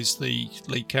who plays the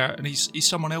lead character, and he's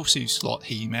someone else who's like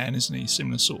He-Man, isn't he?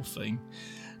 Similar sort of thing.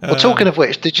 Well, talking of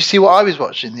which, did you see what I was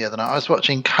watching the other night? I was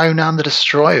watching Conan the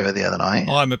Destroyer the other night.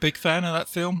 I'm a big fan of that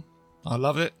film. I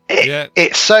love it.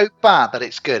 It's so bad that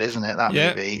it's good, isn't it, that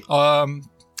movie? I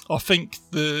think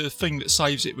the thing that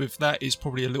saves it with that is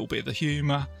probably a little bit of the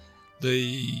humour.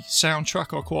 The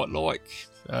soundtrack I quite like.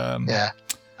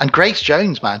 And Grace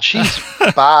Jones, man, she's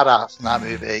badass in that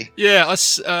movie. Yeah,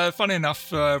 funny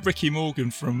enough, Ricky Morgan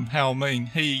from How Mean,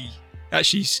 he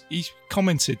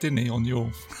commented, didn't he, on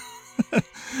your...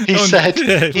 He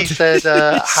said,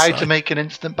 how to make an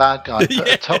instant bad guy. Put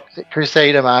a toxic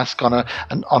Crusader mask on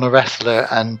a wrestler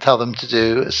and tell them to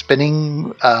do a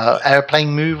spinning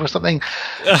airplane move or something,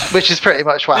 which is pretty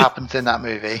much what happens in that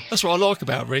movie. That's what I like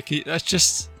about Ricky. That's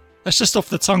just off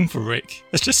the tongue for Rick.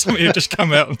 It's just something he'll just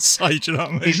come out and say, do you know what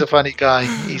I mean? He's a funny guy.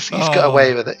 He's got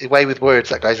away with it. Away with words,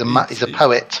 that guy's he's a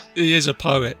poet. He is a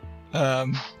poet.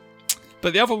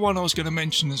 But the other one I was going to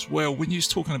mention as well, when you was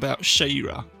talking about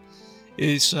She-Ra,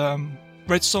 is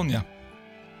Red Sonja.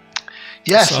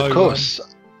 Yes, of course.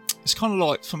 It's kind of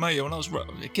like, for me, when I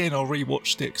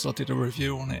rewatched it because I did a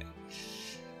review on it.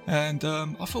 And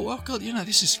I thought, well, God, you know,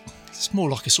 it's more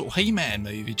like a sort of He-Man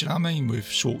movie, do you know what I mean? With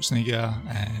Schwarzenegger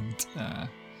and...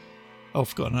 I've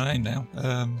forgotten her name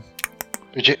now.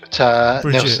 Bridget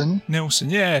Nielsen.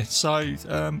 Yeah. So,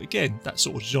 again, that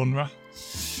sort of genre.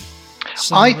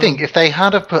 So, I think if they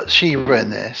had have put She-Ra in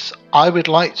this, I would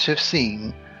like to have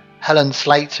seen Helen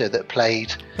Slater that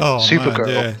played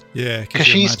Supergirl. Yeah. Because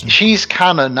she's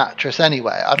canon actress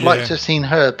anyway. I'd like to have seen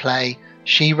her play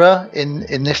She-Ra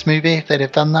in this movie if they'd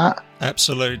have done that.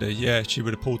 Absolutely, yeah. She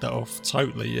would have pulled that off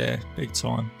totally, yeah, big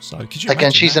time. So could you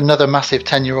again? She's another massive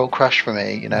 10-year-old crush for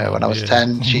me. You know, when I was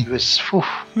 10, she was.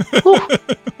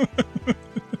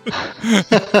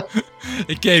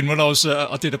 Again, when I was,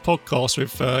 I did a podcast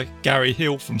with Gary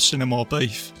Hill from Cinema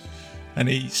Beef, and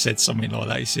he said something like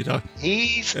that. He said,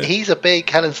 "He's a big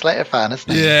Helen Slater fan, isn't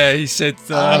he?" Yeah, he said.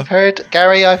 I've heard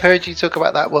you talk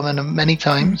about that woman many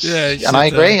times. Yeah, and I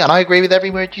agree. And I agree with every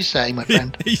word you say, my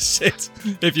friend. He said,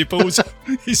 if your balls up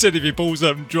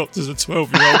and dropped as a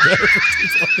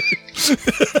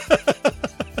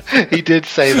 12-year-old. He did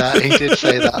say that. He did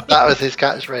say that. That was his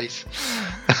catchphrase.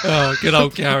 Oh, good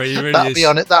old Gary. He really That'll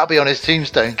is. be on his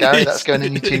tombstone, Gary. That's going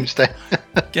in your tombstone.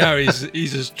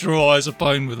 He's as dry as a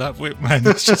bone with that whip, man.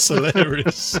 It's just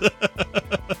hilarious.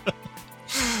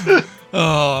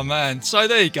 Oh man. So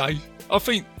there you go. I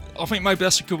think maybe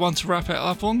that's a good one to wrap it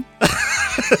up on.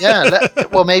 Yeah.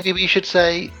 Well, maybe we should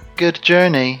say good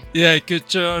journey. Yeah, good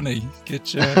journey. Good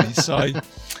journey. So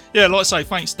yeah, like I say,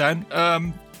 thanks,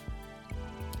 Dan.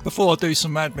 Before I do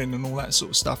some admin and all that sort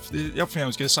of stuff, the other thing I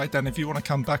was going to say, Dan, if you want to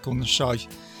come back on the show,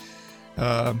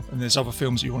 and there's other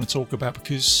films you want to talk about,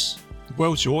 because the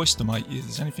world's your oyster, mate.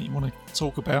 Is there anything you want to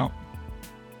talk about?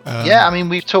 Yeah, I mean,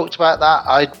 we've talked about that.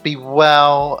 I'd be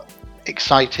well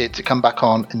excited to come back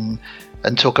on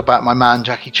and talk about my man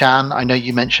Jackie Chan. I know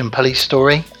you mentioned Police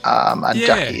Story, and Yeah.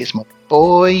 Jackie is my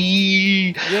boy.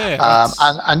 Yeah.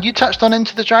 And you touched on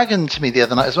Into the Dragon to me the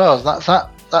other night as well.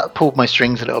 That pulled my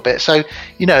strings a little bit. So,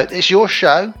 it's your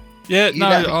show. Yeah, You no,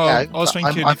 let me know, I was but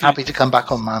thinking I'm if you- happy to come back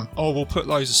on, man. Oh, we'll put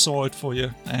those aside for you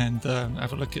and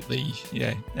have a look at the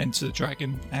Enter the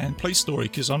Dragon and Police Story,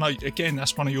 because I know, again,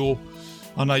 that's one of your.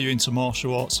 I know you're into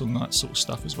martial arts and that sort of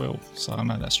stuff as well, so I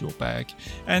know that's your bag.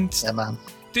 And Yeah, man.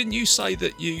 didn't you say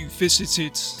that you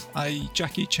visited a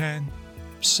Jackie Chan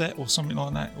set or something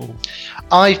like that? Or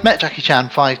I've met Jackie Chan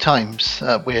 5 times,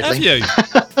 weirdly. have you?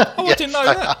 Oh, I Yes, didn't know I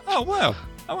that. have. Oh, wow.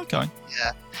 Oh, okay.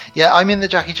 Yeah, I'm in the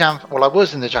Jackie Chan. Well, I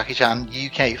was in the Jackie Chan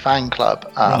UK fan club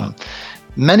Right.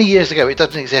 many years ago. It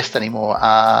doesn't exist anymore.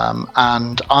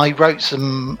 And I wrote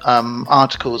some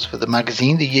articles for the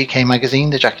magazine, the UK magazine,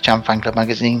 the Jackie Chan fan club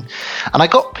magazine. And I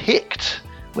got picked,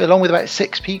 along with about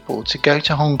 6 people, to go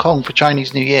to Hong Kong for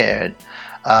Chinese New Year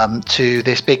to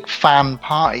this big fan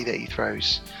party that he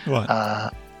throws. Right.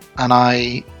 And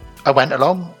I went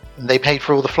along. They paid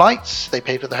for all the flights. They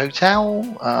paid for the hotel.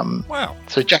 Wow.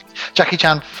 So Jackie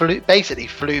Chan basically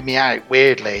flew me out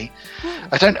weirdly.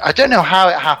 I don't know how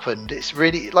it happened. It's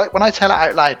really, like, when I tell it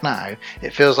out loud now,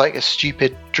 it feels like a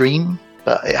stupid dream,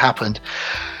 but it happened.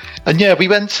 And yeah, we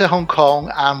went to Hong Kong,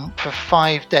 and for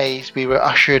 5 days we were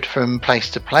ushered from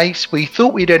place to place. We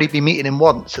thought we'd only be meeting him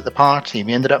once at the party.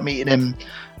 We ended up meeting him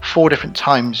 4 different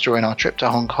times during our trip to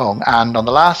Hong Kong. And on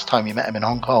the last time we met him in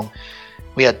Hong Kong,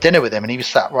 we had dinner with him, and he was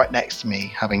sat right next to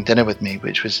me having dinner with me,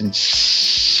 which was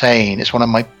insane. It's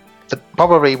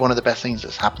probably one of the best things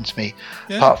that's happened to me,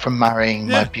 Yeah. apart from marrying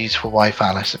Yeah. my beautiful wife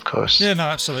Alice, of course. Yeah, no,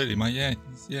 absolutely, mate.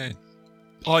 Yeah.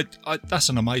 I that's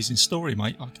an amazing story,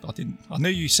 mate. I knew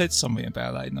you said something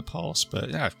about that in the past, but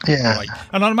yeah. Great.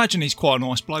 And I imagine he's quite a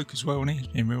nice bloke as well, isn't he,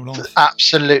 in real life?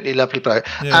 Absolutely lovely bloke.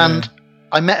 Yeah. And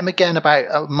I met him again about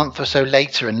a month or so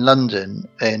later in London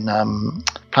in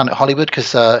Planet Hollywood,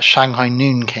 because Shanghai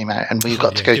Noon came out, and we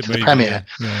got to go good to the movie, premiere.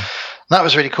 Yeah. That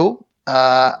was really cool.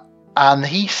 And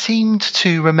he seemed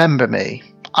to remember me.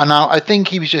 And now I think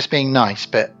he was just being nice,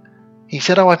 but he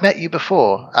said, "Oh, I've met you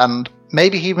before." And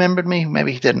maybe he remembered me,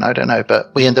 maybe he didn't, I don't know.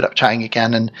 But we ended up chatting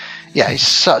again. And yeah, he's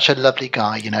such a lovely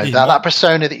guy. That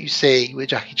persona that you see with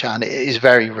Jackie Chan, it is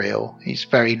very real. He's a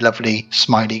very lovely,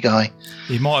 smiley guy.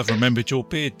 He might have remembered your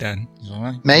beard, Dan. Is that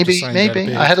right? Maybe, I'm just saying you had a maybe.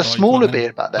 beard, I had a like you've smaller got now.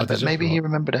 beard back then, Oh, but did you? maybe he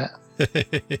remembered it.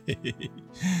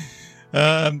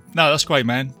 No, that's great,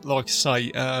 man. Like I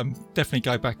say, definitely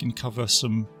go back and cover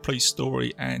some Police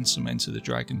Story and some Enter the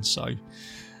Dragon. So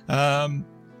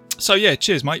yeah,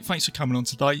 cheers, mate. Thanks for coming on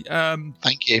today.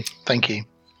 Thank you.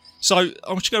 So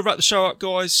I'm just going to wrap the show up,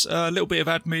 guys. A little bit of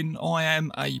admin. I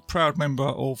am a proud member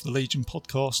of the Legion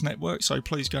Podcast Network, so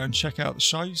please go and check out the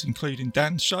shows, including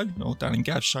Dan's show, or Dan and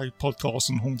Gav's show, Podcast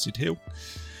on Haunted Hill.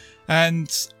 And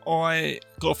I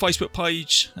got a Facebook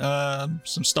page,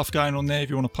 some stuff going on there. If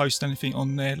you want to post anything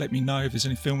on there, let me know if there's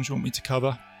any films you want me to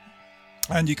cover.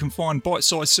 And you can find Bite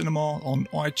Size Cinema on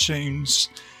iTunes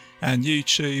and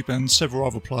YouTube and several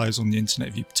other players on the internet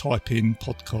if you type in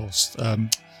podcast,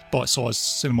 Bite Size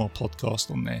Cinema Podcast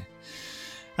on there.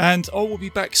 And I will be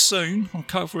back soon. I'm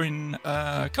covering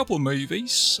a couple of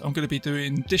movies. I'm going to be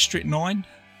doing District 9.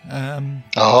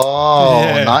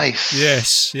 Nice.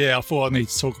 Yes, yeah, I thought I need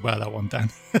to talk about that one, Dan.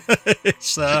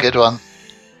 It's a good one.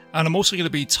 And I'm also going to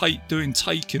be doing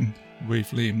Taken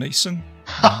with Liam Neeson.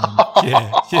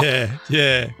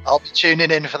 Yeah. I'll be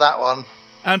tuning in for that one.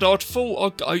 And I'd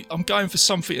thought I'm going for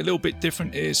something a little bit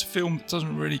different here. It's a film that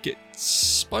doesn't really get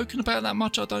spoken about that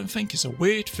much, I don't think. It's a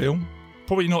weird film.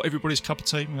 Probably not everybody's cup of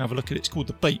tea. We'll have a look at it. It's called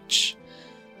The Beach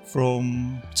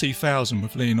from 2000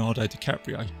 with Leonardo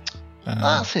DiCaprio.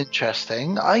 That's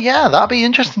interesting. Yeah, that'd be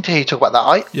interesting to hear you talk about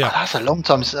that. That's a long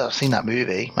time since I've seen that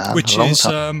movie, man. Which is,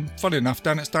 funny enough,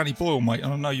 Dan, it's Danny Boyle, mate.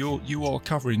 And I know you are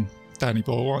covering Danny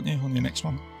Boyle, aren't you, on your next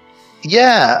one?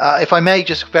 Yeah, if I may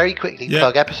just very quickly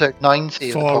plug episode 90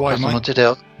 of the Far away, podcast on mate. Haunted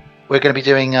Hill. we're going to be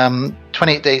doing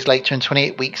 28 days later and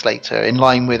 28 weeks later, in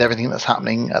line with everything that's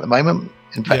happening at the moment,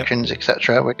 infections,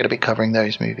 etc. We're going to be covering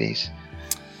those movies.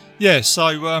 Yeah, so,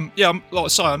 like I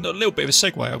say, a little bit of a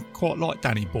segue. I quite like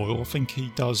Danny Boyle. I think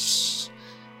he's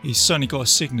certainly got a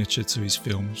signature to his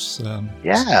films.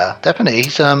 Yeah, definitely.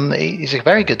 He's a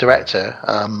very good director.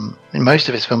 Most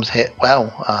of his films hit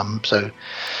well. So,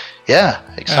 yeah,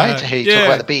 excited to hear you talk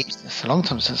about The Beast. It's a long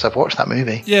time since I've watched that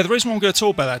movie. Yeah, the reason why I'm going to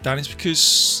talk about that, Dan, is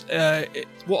because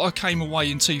what I came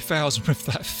away in 2000 with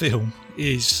that film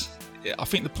is... I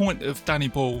think the point of Danny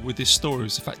Boyle with this story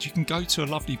is the fact you can go to a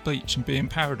lovely beach and be in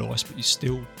paradise, but you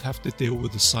still have to deal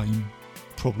with the same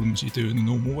problems you do in the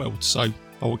normal world. So I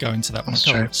will go into that one. That's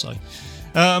true. So,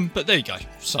 but there you go.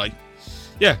 So,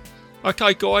 yeah.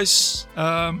 Okay, guys.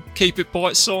 Keep it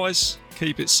bite size.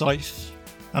 Keep it safe.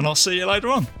 And I'll see you later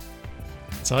on.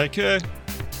 Take care.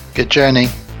 Good journey.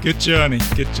 Good journey.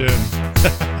 Good journey.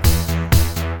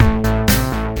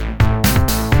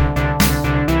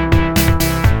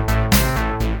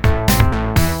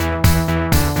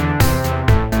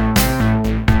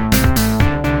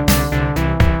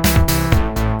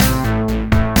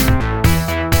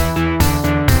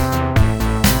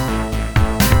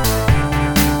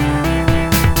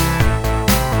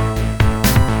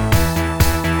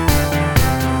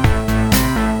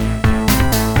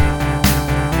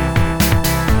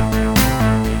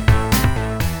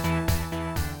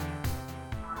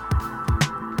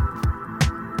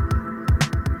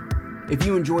 If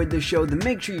you enjoyed this show, then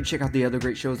make sure you check out the other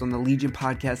great shows on the Legion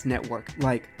Podcast Network,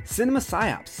 like Cinema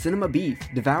Psyops, Cinema Beef,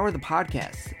 Devour the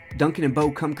Podcast, Duncan and Bo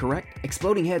Come Correct,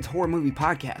 Exploding Heads Horror Movie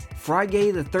Podcast,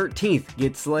 Friday the 13th,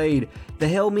 Get Slayed, The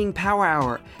Helming Power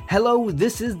Hour, Hello,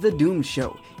 This is the Doom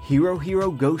Show, Hero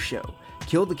Hero Go Show,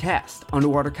 Kill the Cast,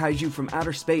 Underwater Kaiju from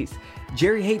Outer Space,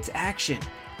 Jerry Hates Action,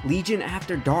 Legion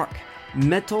After Dark,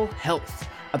 Mental Health,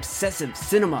 Obsessive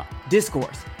Cinema,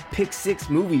 Discourse, Pick Six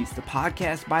Movies, the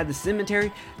podcast by The Cemetery,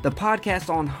 the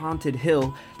podcast on Haunted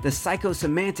Hill, the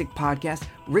Psychosemantic Podcast,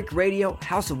 Rick Radio,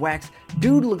 House of Wax,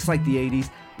 Dude Looks Like the 80s,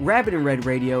 Rabbit and Red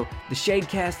Radio, the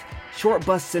Shadecast, Short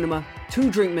Bus Cinema,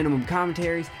 Two Drink Minimum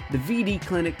Commentaries, the VD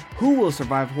Clinic, Who Will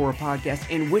Survive Horror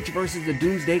Podcast, and Witch vs. the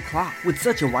Doomsday Clock. With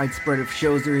such a wide spread of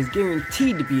shows, there is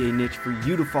guaranteed to be a niche for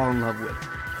you to fall in love with.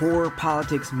 Horror,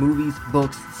 politics, movies,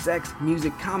 books, sex,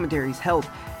 music, commentaries, health,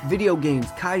 video games,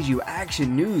 kaiju,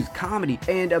 action, news, comedy,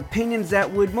 and opinions that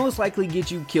would most likely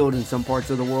get you killed in some parts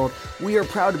of the world. We are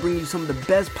proud to bring you some of the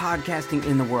best podcasting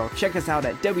in the world. Check us out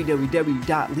at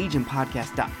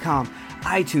www.legionpodcast.com,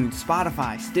 iTunes,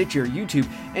 Spotify, Stitcher, YouTube,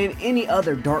 and any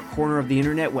other dark corner of the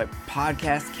internet where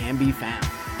podcasts can be found.